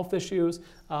of health issues,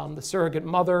 the surrogate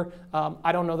mother.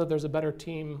 I don't know that there's a better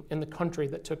team in the country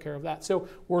that took care of that. So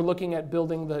we're looking at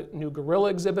building the new gorilla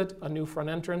exhibit, a new front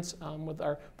entrance with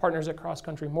our partners at Cross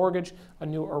Country Mortgage, a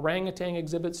new orangutan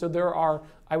exhibit. So there are,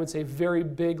 I would say, very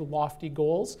big, lofty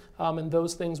goals, and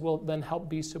those things will then help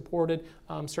be supported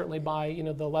certainly by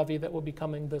the levy that will be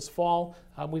coming this fall.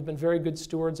 We've been very good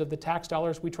stewards of the tax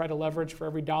dollars. We try to leverage for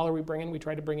every dollar we bring in. We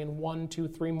try to bring in 1, 2,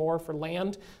 3 more for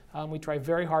land. We try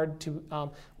very hard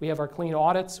to, we have our clean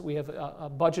audits. We have a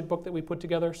budget book that we put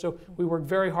together. So we work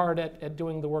very hard at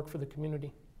doing the work for the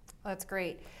community. That's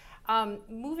great.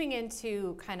 Moving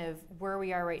into kind of where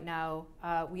we are right now,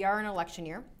 we are in an election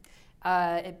year.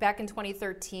 Back in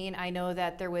 2013, I know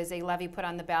that there was a levy put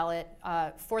on the ballot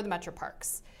for the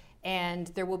Metroparks, and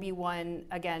there will be one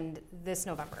again this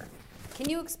November. Can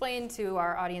you explain to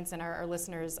our audience and our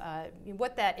listeners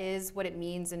what that is, what it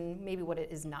means, and maybe what it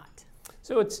is not?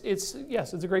 So it's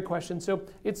a great question. So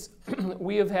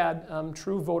we have had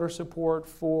true voter support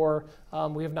for,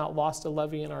 we have not lost a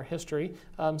levy in our history.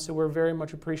 So we're very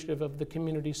much appreciative of the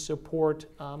community support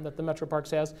that the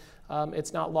Metroparks has.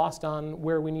 It's not lost on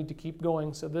where we need to keep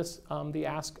going. So the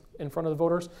ask in front of the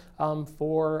voters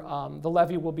for the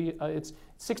levy will be, it's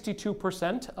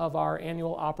 62% of our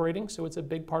annual operating, so it's a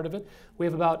big part of it. We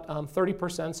have about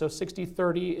 30%, so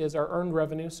 60-30 is our earned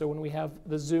revenue. So when we have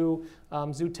the zoo,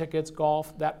 zoo tickets,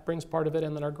 golf, that brings part of it,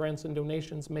 and then our grants and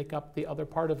donations make up the other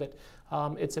part of it.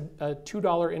 It's a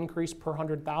 $2 increase per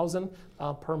 100,000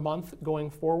 per month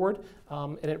going forward,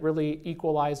 and it really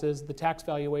equalizes the tax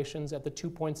valuations at the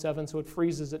 2.7, so it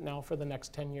freezes it now for the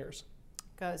next 10 years.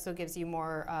 So it gives you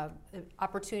more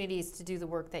opportunities to do the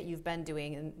work that you've been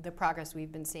doing and the progress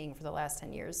we've been seeing for the last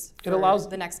 10 years. It allows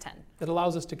the next 10. It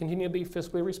allows us to continue to be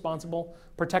fiscally responsible,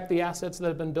 protect the assets that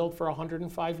have been built for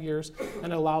 105 years,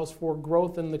 and it allows for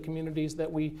growth in the communities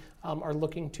that we are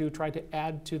looking to try to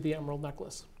add to the Emerald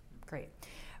Necklace. Great.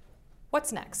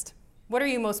 What's next? What are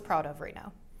you most proud of right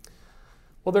now?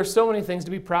 Well, there's so many things to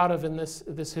be proud of in this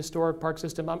historic park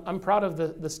system. I'm proud of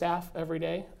the staff every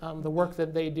day, the work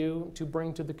that they do to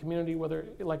bring to the community, whether,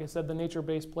 like I said, the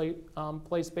nature-based play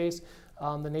space,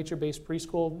 the nature-based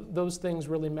preschool. Those things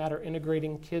really matter,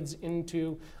 integrating kids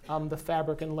into the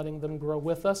fabric and letting them grow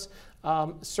with us.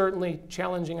 Certainly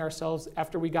challenging ourselves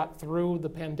after we got through the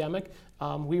pandemic.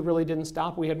 We really didn't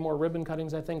stop. We had more ribbon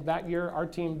cuttings, I think, that year. Our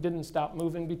team didn't stop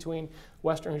moving between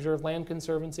Western Reserve Land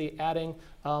Conservancy, adding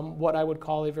what I would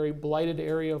call a very blighted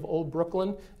area of Old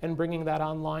Brooklyn and bringing that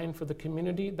online for the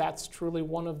community. That's truly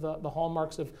one of the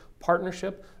hallmarks of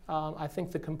partnership. I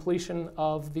think the completion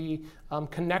of the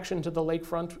connection to the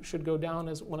Lakefront should go down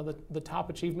as one of the top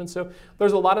achievements. So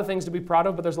there's a lot of things to be proud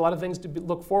of, but there's a lot of things to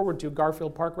look forward to.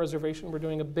 Garfield Park Reservation, we're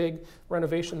doing a big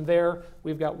renovation there.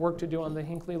 We've got work to do on the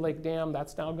Hinckley Lake Dam.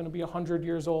 That's now going to be 100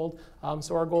 years old.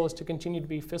 So our goal is to continue to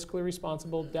be fiscally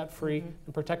responsible, debt-free,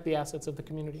 and protect the assets of the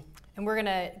community. And we're going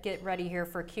to get ready here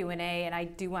for Q&A, and I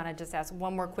do want to just ask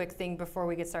one more quick thing before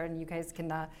we get started, and you guys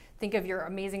can think of your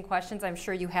amazing questions. I'm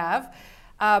sure you have.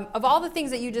 Of all the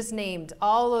things that you just named,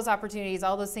 all those opportunities,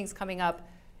 all those things coming up,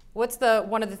 what's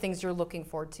one of the things you're looking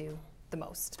forward to the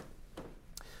most?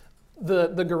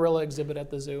 The gorilla exhibit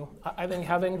at the zoo. I think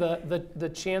having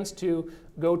the chance to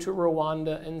go to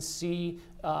Rwanda and see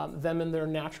them in their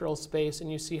natural space,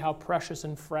 and you see how precious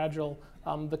and fragile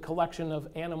the collection of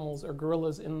animals or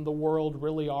gorillas in the world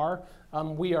really are.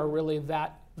 We are really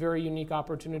that very unique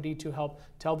opportunity to help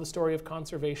tell the story of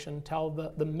conservation, tell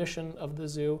the mission of the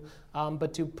zoo,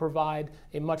 but to provide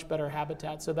a much better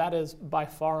habitat. So that is by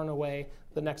far and away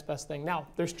the next best thing. Now,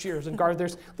 there's cheers and guard.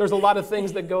 There's a lot of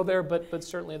things that go there, but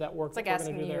certainly that work. It's like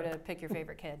asking you to pick your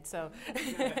favorite kid. So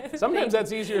sometimes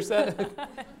that's easier said.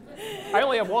 I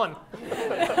only have one. We're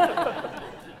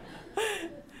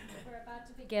about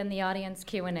to begin the audience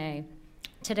Q&A.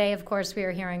 Today, of course, we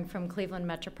are hearing from Cleveland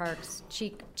Metroparks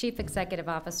Chief Executive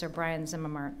Officer Brian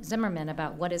Zimmerman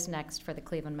about what is next for the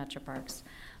Cleveland Metroparks.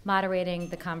 Moderating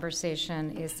the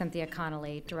conversation is Cynthia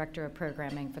Connolly, Director of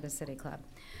Programming for the City Club.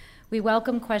 We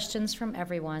welcome questions from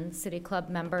everyone, City Club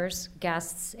members,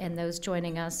 guests, and those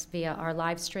joining us via our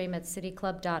live stream at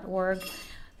cityclub.org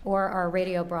or our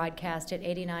radio broadcast at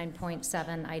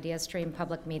 89.7 ideastream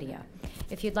Public Media.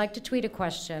 If you'd like to tweet a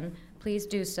question, please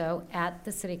do so at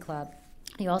the City Club.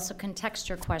 You also can text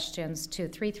your questions to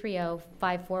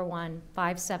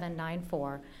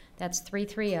 330-541-5794. That's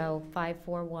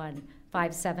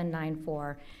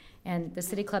 330-541-5794. And the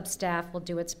City Club staff will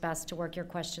do its best to work your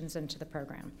questions into the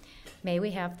program. May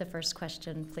we have the first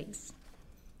question, please?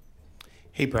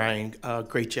 Hey, Brian,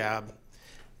 great job.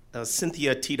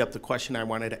 Cynthia teed up the question I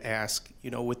wanted to ask.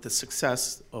 You know, with the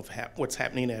success of what's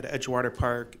happening at Edgewater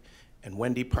Park and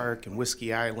Wendy Park and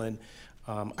Whiskey Island,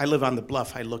 I live on the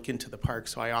bluff. I look into the park,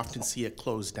 so I often see it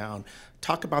closed down.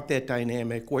 Talk about that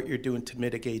dynamic, what you're doing to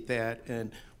mitigate that,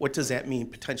 and what does that mean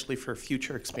potentially for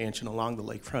future expansion along the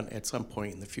lakefront at some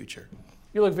point in the future?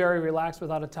 You look very relaxed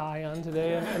without a tie on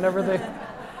today and everything.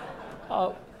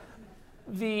 I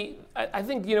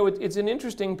think, you know, it's an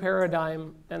interesting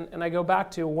paradigm, and I go back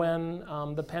to when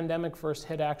the pandemic first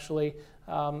hit, actually.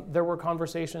 There were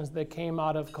conversations that came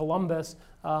out of Columbus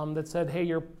that said, hey,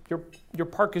 your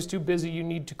park is too busy, you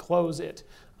need to close it.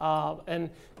 And,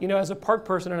 you know, as a park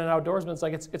person and an outdoorsman, it's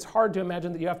like it's hard to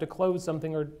imagine that you have to close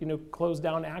something or, you know, close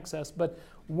down access. But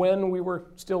when we were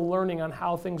still learning on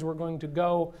how things were going to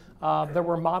go, there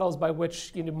were models by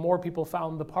which, you know, more people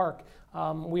found the park.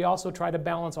 We also try to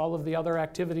balance all of the other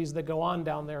activities that go on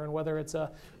down there, and whether it's a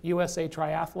USA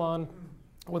Triathlon,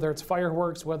 whether it's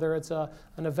fireworks, whether it's an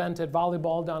event at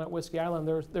volleyball down at Whiskey Island,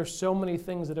 there's so many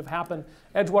things that have happened.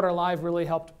 Edgewater Live really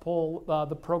helped pull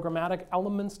the programmatic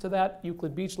elements to that.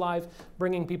 Euclid Beach Live,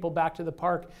 bringing people back to the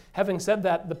park. Having said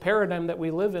that, the paradigm that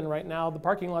we live in right now, the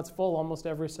parking lot's full almost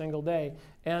every single day.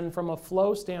 And from a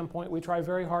flow standpoint, we try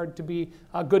very hard to be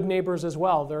good neighbors as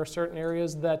well. There are certain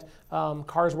areas that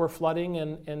cars were flooding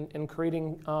and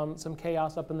creating some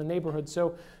chaos up in the neighborhood.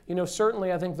 So, you know,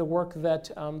 certainly I think the work that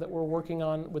we're working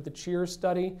on with the Cheers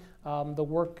study, the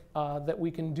work that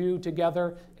we can do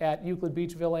together at Euclid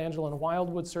Beach, Villa Angela, and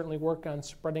Wildwood certainly work on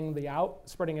spreading it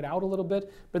out a little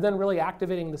bit, but then really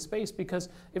activating the space, because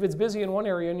if it's busy in one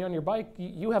area and you're on your bike,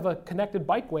 you have a connected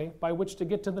bikeway by which to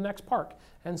get to the next park.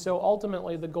 And so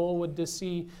ultimately the goal would to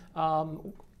see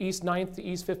East 9th to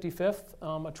East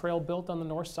 55th, a trail built on the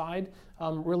north side,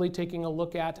 really taking a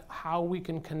look at how we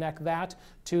can connect that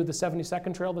to the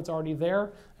 72nd Trail that's already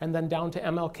there, and then down to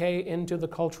MLK into the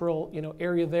cultural, you know,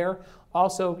 area there.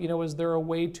 Also, you know, is there a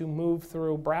way to move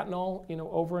through Bracknell, you know,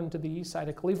 over into the east side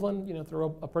of Cleveland, you know,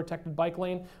 through a protected bike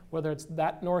lane, whether it's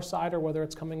that north side or whether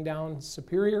it's coming down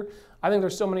Superior. I think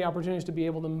there's so many opportunities to be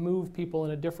able to move people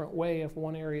in a different way if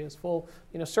one area is full.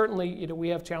 You know, certainly, you know, we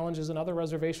have challenges in other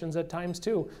reservations at times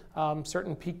too.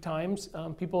 Certain peak times,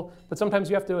 but sometimes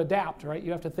you have to adapt, right?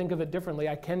 You have to think of it differently.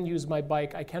 I can use my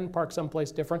bike. I can park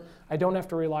someplace different. I don't have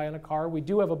to rely on a car. We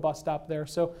do have a bus stop there.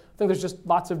 So I think there's just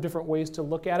lots of different ways to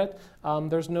look at it.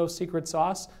 There's no secret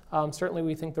sauce. Certainly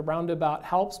we think the roundabout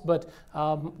helps, but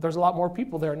there's a lot more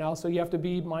people there now, so you have to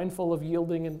be mindful of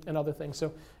yielding and other things.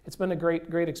 So it's been a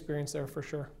great experience there for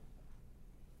sure.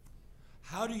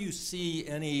 How do you see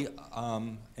any,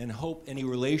 and hope any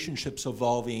relationships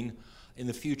evolving in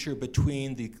the future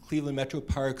between the Cleveland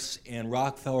Metroparks and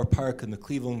Rockefeller Park and the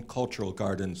Cleveland Cultural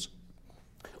Gardens?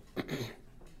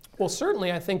 Well,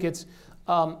 certainly I think it's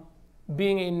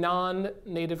being a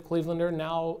non-native Clevelander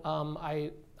now.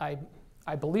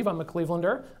 I believe I'm a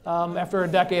Clevelander after a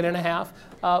decade and a half.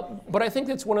 But I think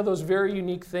it's one of those very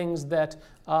unique things that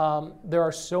there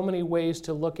are so many ways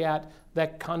to look at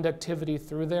that conductivity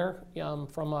through there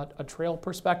from a trail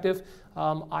perspective.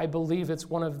 I believe it's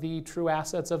one of the true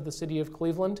assets of the city of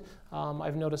Cleveland.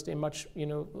 I've noticed a much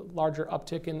larger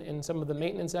uptick in some of the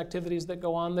maintenance activities that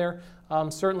go on there.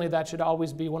 Certainly that should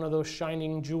always be one of those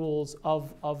shining jewels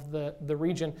of the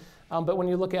region. But when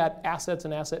you look at assets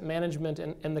and asset management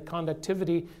and the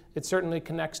conductivity, it certainly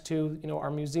connects to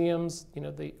our museums,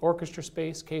 the orchestra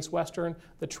space, Case Western,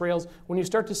 the trails. When you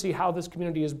start to see how this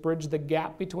community has bridged the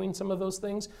gap between some of those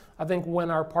things, I think when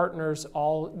our partners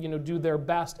all do their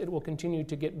best, it will continue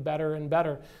to get better and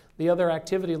better. The other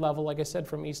activity level, like I said,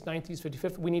 from East 9th, East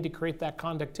 55th, we need to create that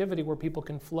conductivity where people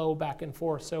can flow back and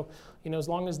forth. So, as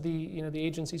long as the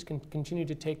agencies can continue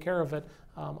to take care of it,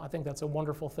 I think that's a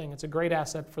wonderful thing. It's a great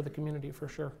asset for the community for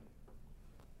sure.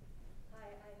 I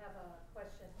have a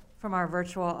question from our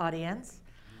virtual audience.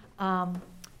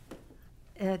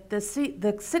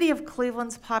 The city of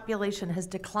Cleveland's population has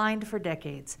declined for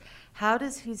decades. How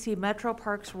does he see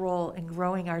Metroparks' role in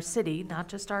growing our city, not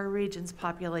just our region's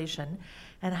population,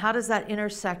 and how does that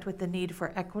intersect with the need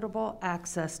for equitable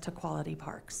access to quality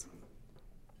parks?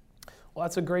 Well,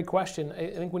 that's a great question. I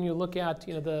think when you look at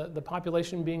the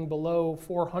population being below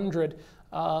 400,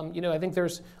 I think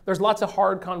there's lots of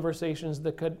hard conversations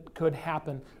that could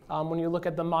happen. When you look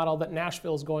at the model that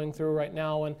Nashville's going through right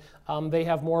now, and they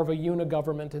have more of a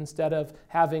unigovernment instead of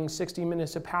having 60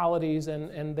 municipalities,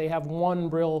 and they have one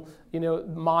real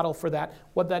model for that.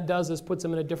 What that does is puts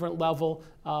them in a different level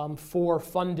for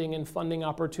funding and funding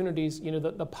opportunities.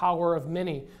 The power of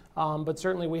many. But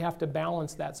certainly we have to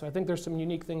balance that. So I think there's some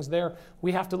unique things there.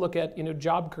 We have to look at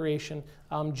job creation,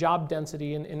 job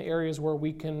density in areas where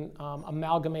we can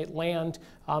amalgamate land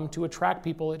to attract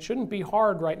people. It shouldn't be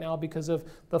hard right now because of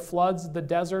the floods, the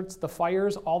deserts, the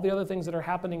fires, all the other things that are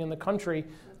happening in the country.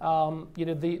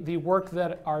 The work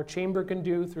that our chamber can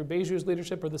do through Beju's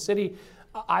leadership or the city,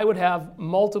 I would have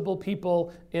multiple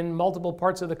people in multiple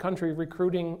parts of the country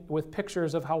recruiting with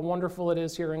pictures of how wonderful it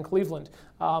is here in Cleveland.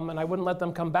 And I wouldn't let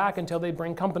them come back until they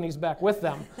bring companies back with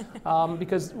them.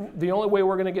 Because the only way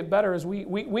we're going to get better is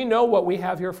we know what we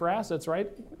have here for assets, right?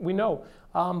 We know.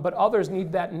 But others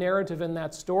need that narrative and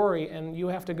that story, and you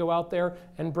have to go out there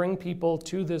and bring people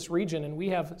to this region. And we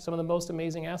have some of the most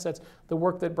amazing assets. The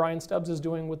work that Brian Stubbs is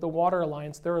doing with the Water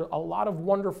Alliance, there are a lot of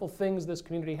wonderful things this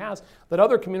community has that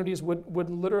other communities would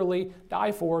literally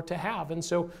die for to have. And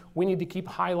so we need to keep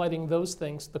highlighting those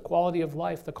things, the quality of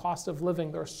life, the cost of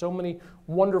living. There are so many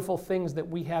wonderful things that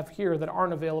we have here that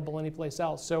aren't available anyplace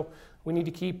else. So we need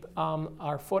to keep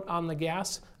our foot on the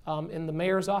gas in the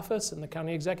mayor's office, in the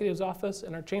county executive's office,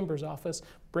 in our chamber's office,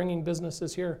 bringing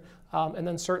businesses here. And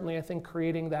then certainly I think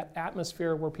creating that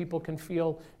atmosphere where people can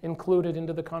feel included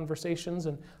into the conversations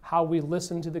and how we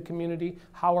listen to the community,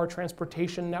 how our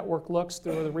transportation network looks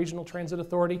through the Regional Transit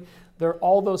Authority.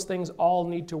 All those things all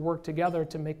need to work together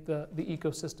to make the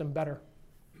ecosystem better.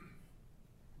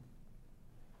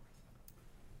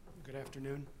 Good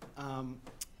afternoon.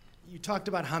 You talked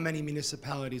about how many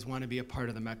municipalities want to be a part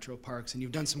of the Metroparks, and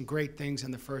you've done some great things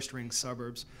in the first-ring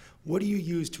suburbs. What do you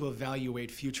use to evaluate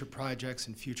future projects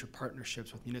and future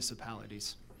partnerships with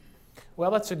municipalities? Well,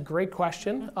 that's a great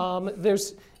question.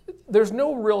 There's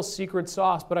no real secret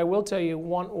sauce, but I will tell you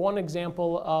one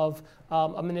example of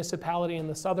a municipality in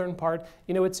the southern part.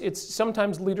 It's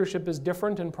sometimes leadership is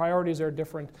different and priorities are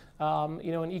different. An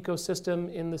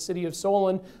ecosystem in the city of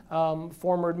Solon,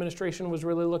 former administration was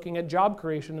really looking at job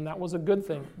creation, and that was a good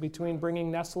thing between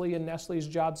bringing Nestle and Nestle's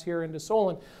jobs here into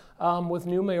Solon. With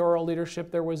new mayoral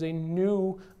leadership, there was a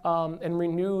new and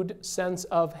renewed sense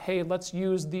of, hey, let's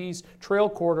use these trail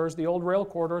corridors, the old rail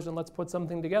corridors, and let's put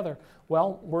something together.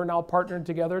 Well, we're now partnered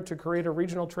together to create a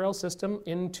regional trail system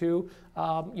into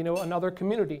another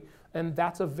community. And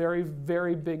that's a very,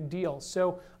 very big deal.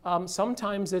 So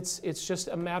sometimes it's just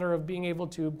a matter of being able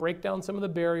to break down some of the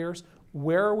barriers.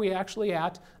 Where are we actually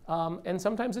at? And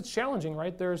sometimes it's challenging,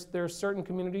 right? There's certain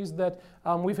communities that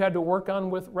we've had to work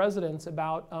on with residents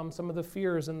about some of the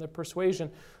fears and the persuasion.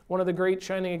 One of the great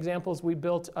shining examples, we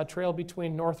built a trail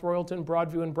between North Royalton,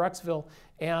 Broadview, and Brecksville.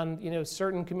 And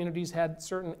certain communities had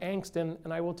certain angst,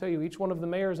 and I will tell you, each one of the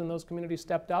mayors in those communities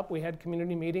stepped up. We had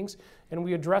community meetings, and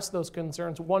we addressed those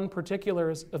concerns. One particular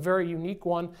is a very unique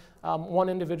one. One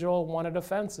individual wanted a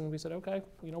fence, and we said, okay,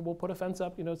 we'll put a fence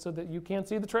up, so that you can't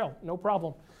see the trail, no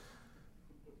problem.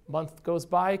 Month goes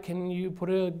by, can you put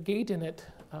a gate in it?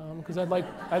 Because I'd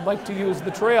like to use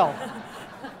the trail.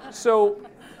 So,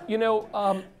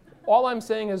 All I'm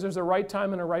saying is there's a right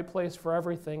time and a right place for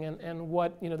everything, and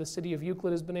what the city of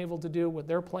Euclid has been able to do with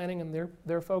their planning and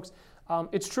their folks.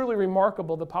 It's truly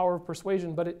remarkable, the power of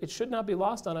persuasion, but it should not be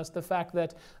lost on us the fact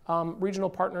that regional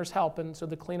partners help, and so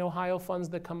the Clean Ohio funds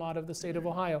that come out of the state of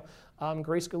Ohio,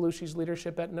 Grace Galushi's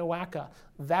leadership at NOACA,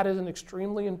 that is an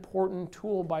extremely important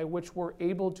tool by which we're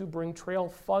able to bring trail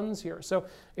funds here. So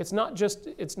it's not just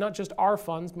our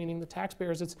funds, meaning the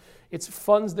taxpayers, it's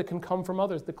funds that can come from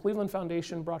others. The Cleveland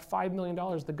Foundation brought $5 million,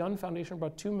 the Gunn Foundation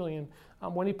brought $2 million,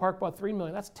 Wendy Park brought $3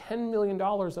 million. That's $10 million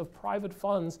of private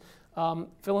funds,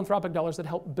 philanthropic dollars that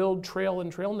help build trail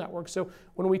and trail networks. So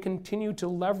when we continue to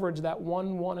leverage that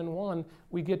 1, 1, and 1,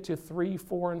 we get to 3,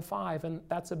 4, and 5, and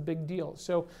that's a big deal.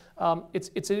 So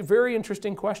it's a very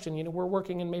interesting question. We're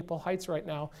working in Maple Heights right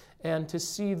now, and to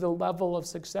see the level of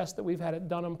success that we've had at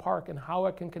Dunham Park and how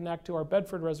it can connect to our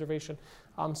Bedford Reservation.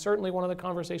 Certainly one of the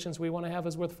conversations we want to have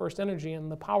is with First Energy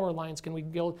and the power lines. Can we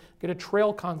get a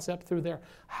trail concept through there?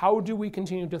 How do we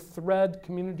continue to thread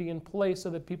community in place so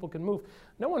that people can move?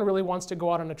 No one really wants to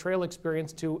go out on a trail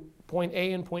experience to point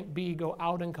A and point B, go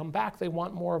out and come back. They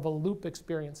want more of a loop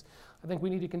experience. I think we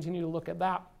need to continue to look at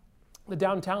that. The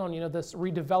downtown, this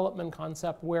redevelopment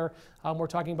concept where we're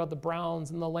talking about the Browns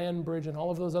and the land bridge and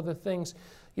all of those other things.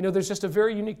 There's just a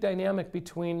very unique dynamic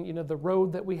between, the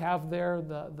road that we have there,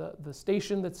 the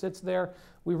station that sits there.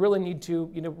 We really need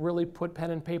to, really put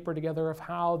pen and paper together of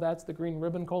how that's the Green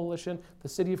Ribbon Coalition, the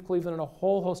City of Cleveland, and a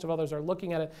whole host of others are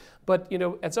looking at it. But,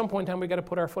 at some point in time, we got to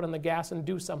put our foot on the gas and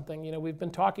do something. We've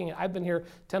been talking, I've been here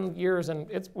 10 years, and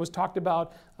it was talked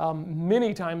about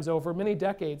many times over, many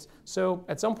decades. So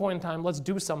at some point in time, let's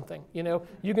do something.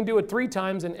 You can do it 3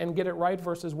 times and get it right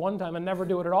versus 1 time and never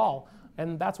do it at all.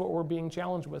 And that's what we're being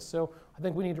challenged with. So I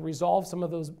think we need to resolve some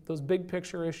of those big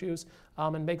picture issues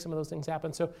and make some of those things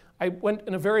happen. So I went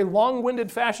in a very long-winded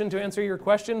fashion to answer your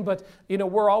question, but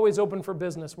we're always open for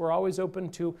business. We're always open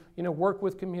to work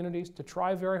with communities, to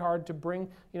try very hard to bring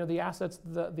the assets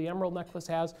the Emerald Necklace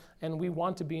has, and we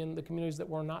want to be in the communities that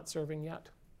we're not serving yet.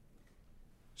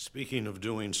 Speaking of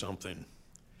doing something,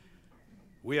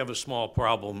 we have a small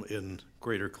problem in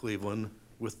Greater Cleveland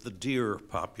with the deer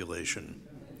population.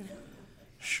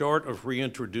 Short of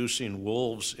reintroducing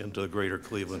wolves into the Greater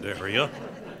Cleveland area,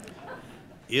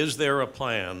 is there a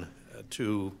plan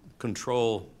to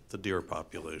control the deer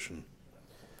population?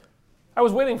 I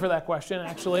was waiting for that question,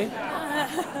 actually.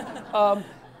 I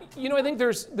think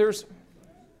there's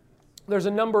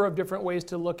a number of different ways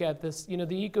to look at this. The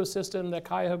ecosystem that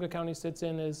Cuyahoga County sits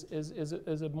in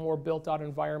is a more built-out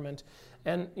environment.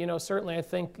 And certainly I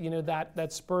think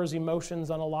that spurs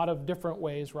emotions on a lot of different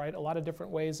ways, right? A lot of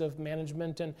different ways of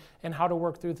management and how to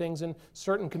work through things. And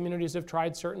certain communities have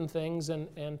tried certain things,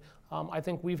 and I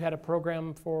think we've had a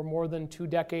program for more than 2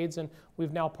 decades, and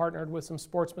we've now partnered with some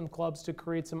sportsman clubs to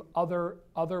create some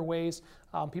other ways.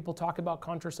 People talk about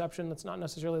contraception. That's not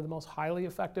necessarily the most highly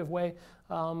effective way,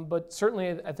 but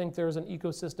certainly I think there's an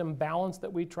ecosystem balance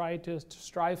that we try to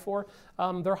strive for.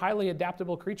 They're highly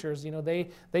adaptable creatures. They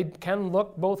can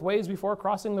look both ways before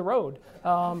crossing the road,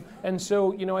 and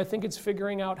so I think it's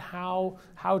figuring out how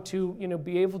to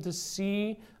be able to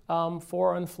see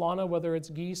flora and fauna, whether it's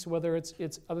geese, whether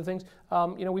it's other things.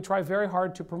 We try very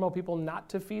hard to promote people not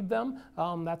to feed them.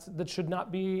 That should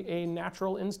not be a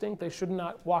natural instinct. They should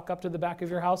not walk up to the back of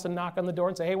your house and knock on the door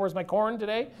and say, hey, where's my corn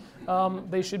today?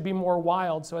 They should be more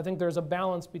wild. So I think there's a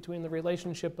balance between the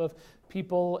relationship of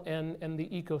people and the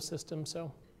ecosystem.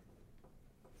 So.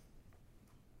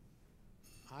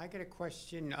 I got a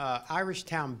question. Irish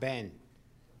Town Bend,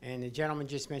 and the gentleman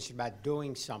just mentioned about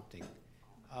doing something.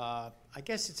 I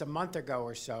guess it's a month ago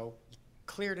or so,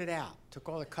 cleared it out, took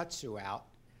all the kudzu out,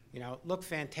 looked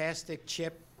fantastic,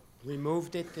 chipped,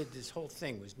 removed it, did this whole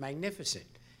thing. It was magnificent.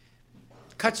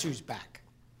 Kudzu's back.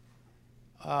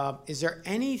 Is there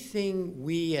anything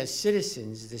we as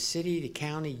citizens, the city, the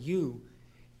county, you,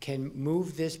 can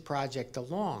move this project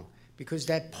along? Because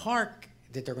that park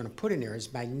that they're going to put in there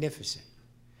is magnificent.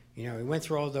 We went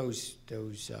through all those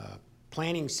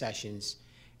planning sessions,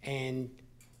 and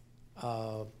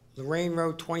Lorraine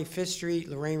Road, 25th Street,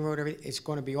 Lorraine Road, it's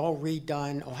going to be all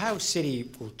redone. Ohio City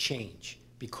will change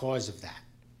because of that.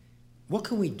 What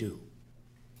can we do?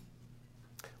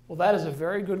 Well, that is a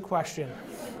very good question.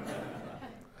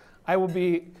 I will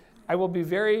be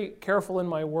very careful in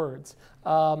my words.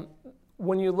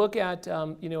 When you look at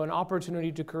an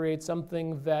opportunity to create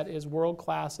something that is world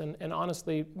class and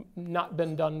honestly not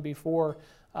been done before,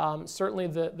 certainly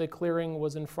the clearing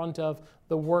was in front of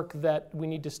the work that we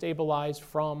need to stabilize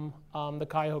from the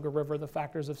Cuyahoga River, the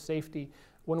factors of safety.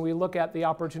 When we look at the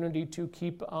opportunity to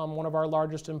keep one of our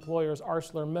largest employers,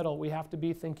 ArcelorMittal, we have to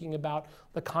be thinking about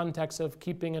the context of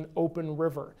keeping an open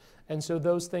river. And so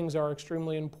those things are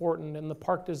extremely important, and the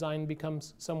park design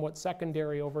becomes somewhat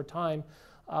secondary over time.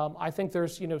 I think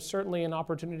there's certainly an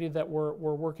opportunity that we're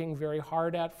working very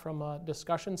hard at from a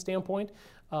discussion standpoint.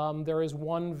 There is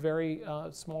one very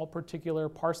small particular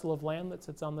parcel of land that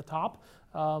sits on the top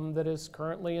that is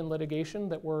currently in litigation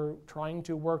that we're trying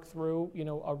to work through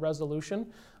a resolution.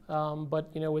 But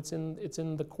it's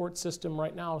in the court system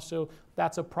right now, so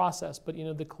that's a process. But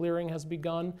the clearing has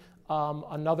begun.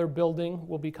 Another building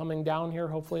will be coming down here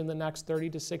hopefully in the next 30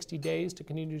 to 60 days to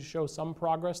continue to show some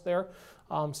progress there.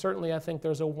 Certainly I think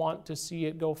there's a want to see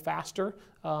it go faster.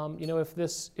 If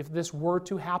this were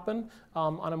to happen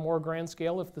on a more grand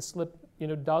scale, if the slip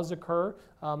does occur,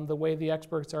 the way the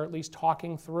experts are at least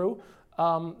talking through,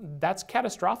 that's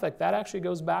catastrophic. That actually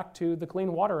goes back to the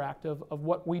Clean Water Act of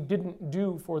what we didn't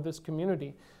do for this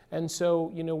community. And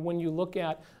so, when you look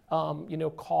at,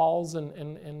 calls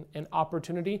and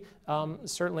opportunity,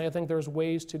 certainly I think there's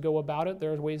ways to go about it.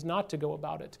 There's ways not to go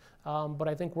about it. But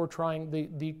I think we're trying,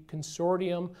 the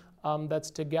consortium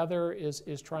that's together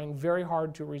is trying very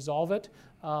hard to resolve it.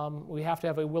 We have to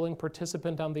have a willing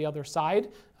participant on the other side.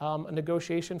 A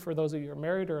negotiation, for those of you who are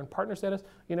married or in partner status,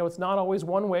 it's not always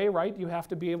one way, right? You have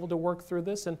to be able to work through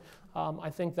this, and I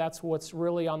think that's what's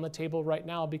really on the table right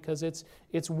now, because it's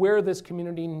where this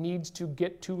community needs to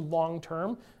get to long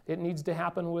term. It needs to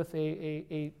happen with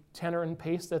a tenor and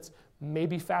pace that's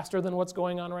maybe faster than what's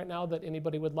going on right now that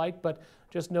anybody would like, but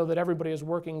just know that everybody is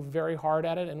working very hard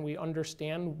at it, and we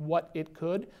understand what it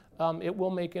could. It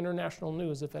will make international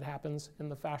news if it happens in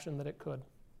the fashion that it could.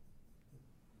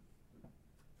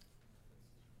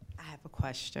 I have a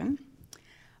question.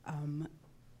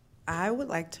 I would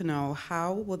like to know,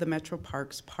 how will the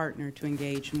Metroparks partner to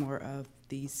engage more of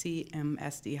the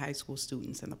CMSD high school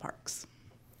students in the parks?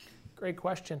 Great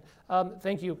question.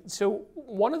 Thank you. So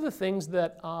one of the things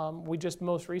that we just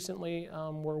most recently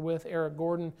were with Eric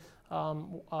Gordon,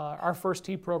 our first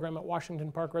T program at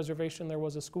Washington Park Reservation, there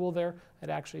was a school there. It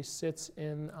actually sits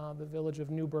in the village of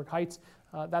Newburgh Heights.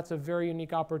 That's a very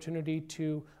unique opportunity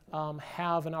to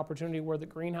have an opportunity where the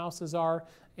greenhouses are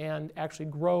and actually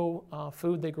grow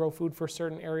food. They grow food for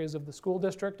certain areas of the school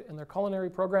district in their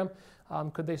culinary program.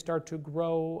 Could they start to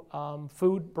grow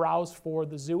food browse for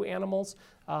the zoo animals?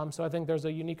 So I think there's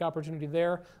a unique opportunity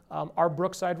there. Our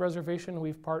Brookside Reservation,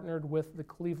 we've partnered with the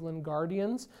Cleveland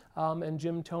Guardians and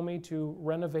Jim Tomey to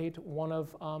renovate one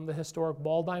of the historic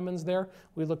ball diamonds there.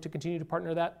 We look to continue to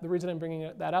partner that. The reason I'm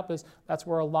bringing that up is that's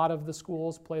where a lot of the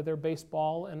schools play their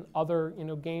baseball and other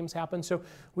games happen. So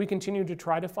we continue to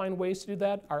try to find ways to do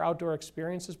that. Our Outdoor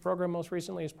Experiences program most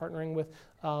recently is partnering with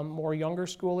more younger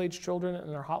school-age children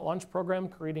in our Hot Lunch program,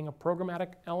 creating a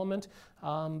programmatic element.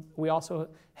 We also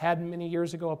had many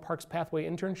years ago a Parks Pathway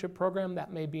internship program.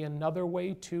 That may be another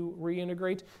way to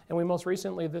reintegrate. And we most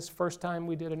recently, this first time,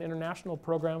 we did an international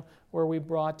program where we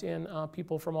brought in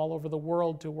people from all over the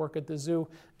world to work at the zoo.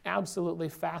 Absolutely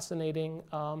fascinating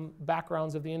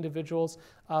backgrounds of the individuals.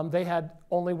 They had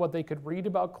only what they could read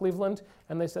about Cleveland,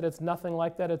 and they said it's nothing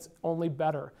like that, it's only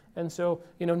better. And so,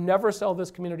 never sell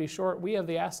this community short. We have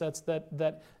the assets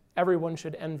that everyone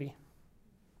should envy.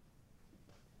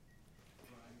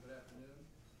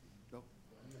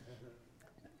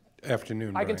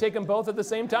 Afternoon, I can take them both at the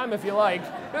same time if you like.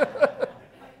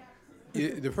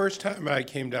 The first time I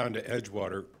came down to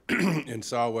Edgewater and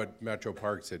saw what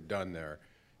Metroparks had done there,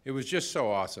 it was just so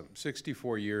awesome.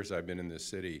 64 years I've been in this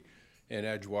city, and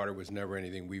Edgewater was never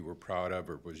anything we were proud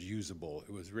of or was usable.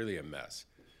 It was really a mess.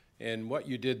 And what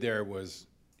you did there was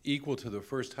equal to the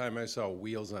first time I saw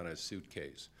wheels on a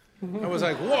suitcase. I was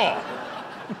like, whoa,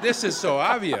 this is so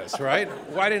obvious, right?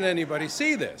 Why didn't anybody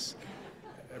see this?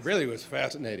 It really was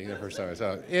fascinating the first time I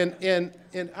saw it.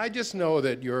 And I just know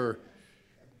that you're,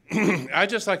 I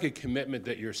just like a commitment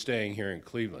that you're staying here in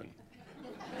Cleveland.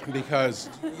 Because,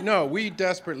 we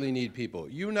desperately need people.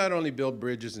 You not only build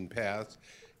bridges and paths,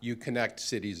 you connect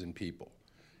cities and people.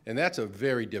 And that's a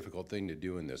very difficult thing to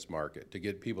do in this market, to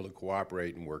get people to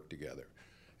cooperate and work together.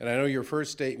 And I know your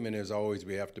first statement is always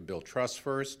we have to build trust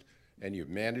first, and you've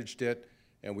managed it.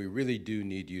 And we really do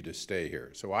need you to stay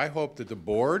here. So I hope that the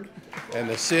board and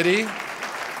the city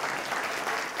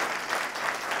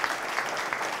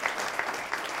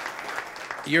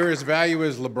you're as valuable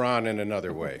as LeBron in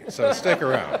another way. So stick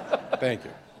around. Thank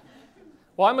you.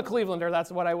 Well, I'm a Clevelander,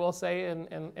 that's what I will say,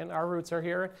 and our roots are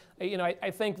here.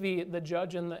 I think the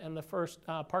judge and the first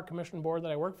park commission board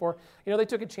that I worked for, they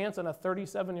took a chance on a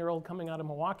 37-year-old coming out of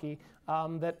Milwaukee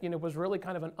that was really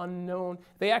kind of an unknown.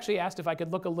 They actually asked if I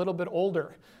could look a little bit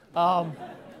older.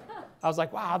 I was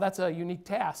like, wow, that's a unique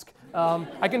task.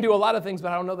 I can do a lot of things,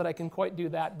 but I don't know that I can quite do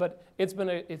that. But it's been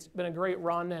a great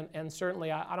run, and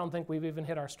certainly I don't think we've even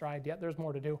hit our stride yet. There's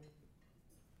more to do.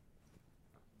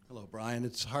 Hello, Brian.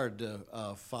 It's hard to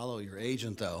follow your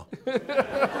agent, though.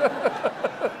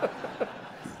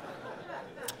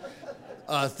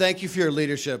 Thank you for your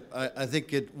leadership. I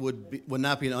think it would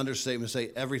not be an understatement to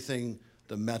say everything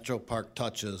the Metro Park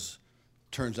touches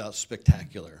turns out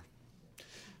spectacular.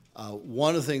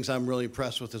 One of the things I'm really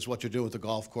impressed with is what you're doing with the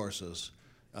golf courses.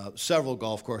 Several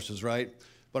golf courses, right?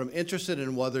 But I'm interested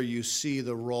in whether you see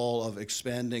the role of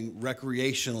expanding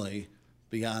recreationally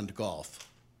beyond golf.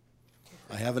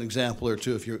 I have an example or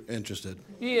two if you're interested.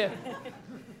 Yeah,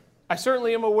 I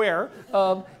certainly am aware.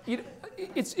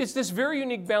 It's this very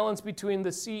unique balance between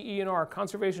the CE&R,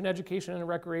 conservation, education, and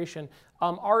recreation.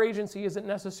 Our agency isn't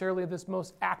necessarily this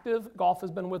most active. Golf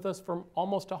has been with us for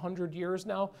almost 100 years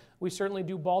now. We certainly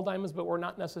do ball diamonds, but we're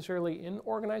not necessarily in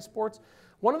organized sports.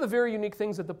 One of the very unique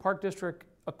things that the Park District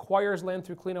acquires land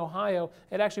through Clean Ohio,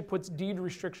 it actually puts deed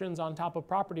restrictions on top of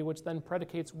property, which then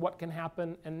predicates what can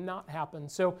happen and not happen.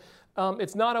 So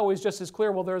it's not always just as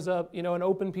clear, well, there's an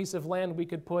open piece of land, we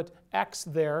could put X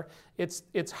there.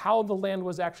 It's how the land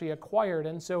was actually acquired.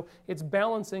 And so it's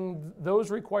balancing those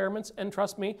requirements. And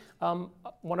trust me,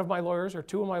 one of my lawyers or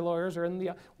two of my lawyers are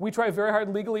we try very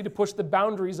hard legally to push the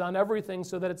boundaries on everything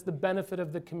so that it's the benefit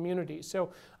of the community.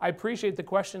 So I appreciate the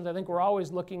questions. I think we're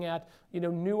always looking at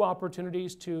new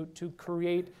opportunities to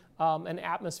create an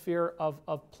atmosphere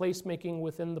of placemaking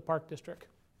within the Park District.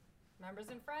 Members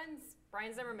and friends,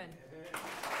 Brian Zimmerman.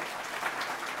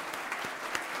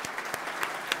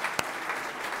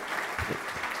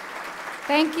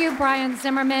 Thank you, Brian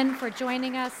Zimmerman, for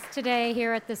joining us today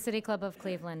here at the City Club of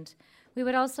Cleveland. We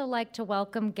would also like to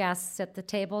welcome guests at the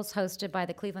tables hosted by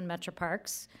the Cleveland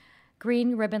Metroparks,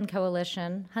 Green Ribbon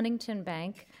Coalition, Huntington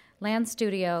Bank, Land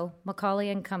Studio, Macaulay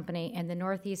and Company, and the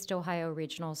Northeast Ohio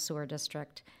Regional Sewer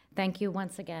District. Thank you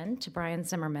once again to Brian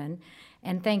Zimmerman,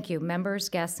 and thank you, members,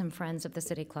 guests, and friends of the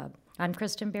City Club. I'm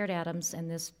Kristen Baird-Adams, and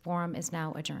this forum is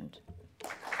now adjourned.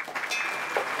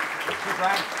 Thank you,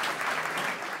 Brian.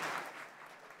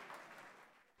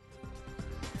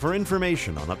 For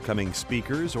information on upcoming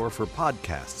speakers or for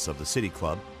podcasts of the City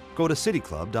Club, go to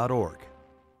cityclub.org.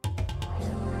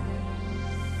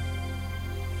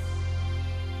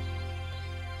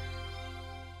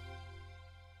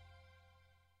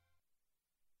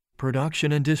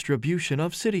 Production and distribution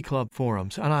of City Club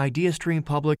forums on ideastream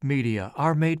Public Media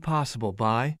are made possible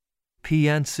by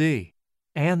PNC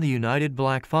and the United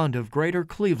Black Fund of Greater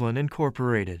Cleveland,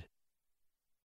 Incorporated.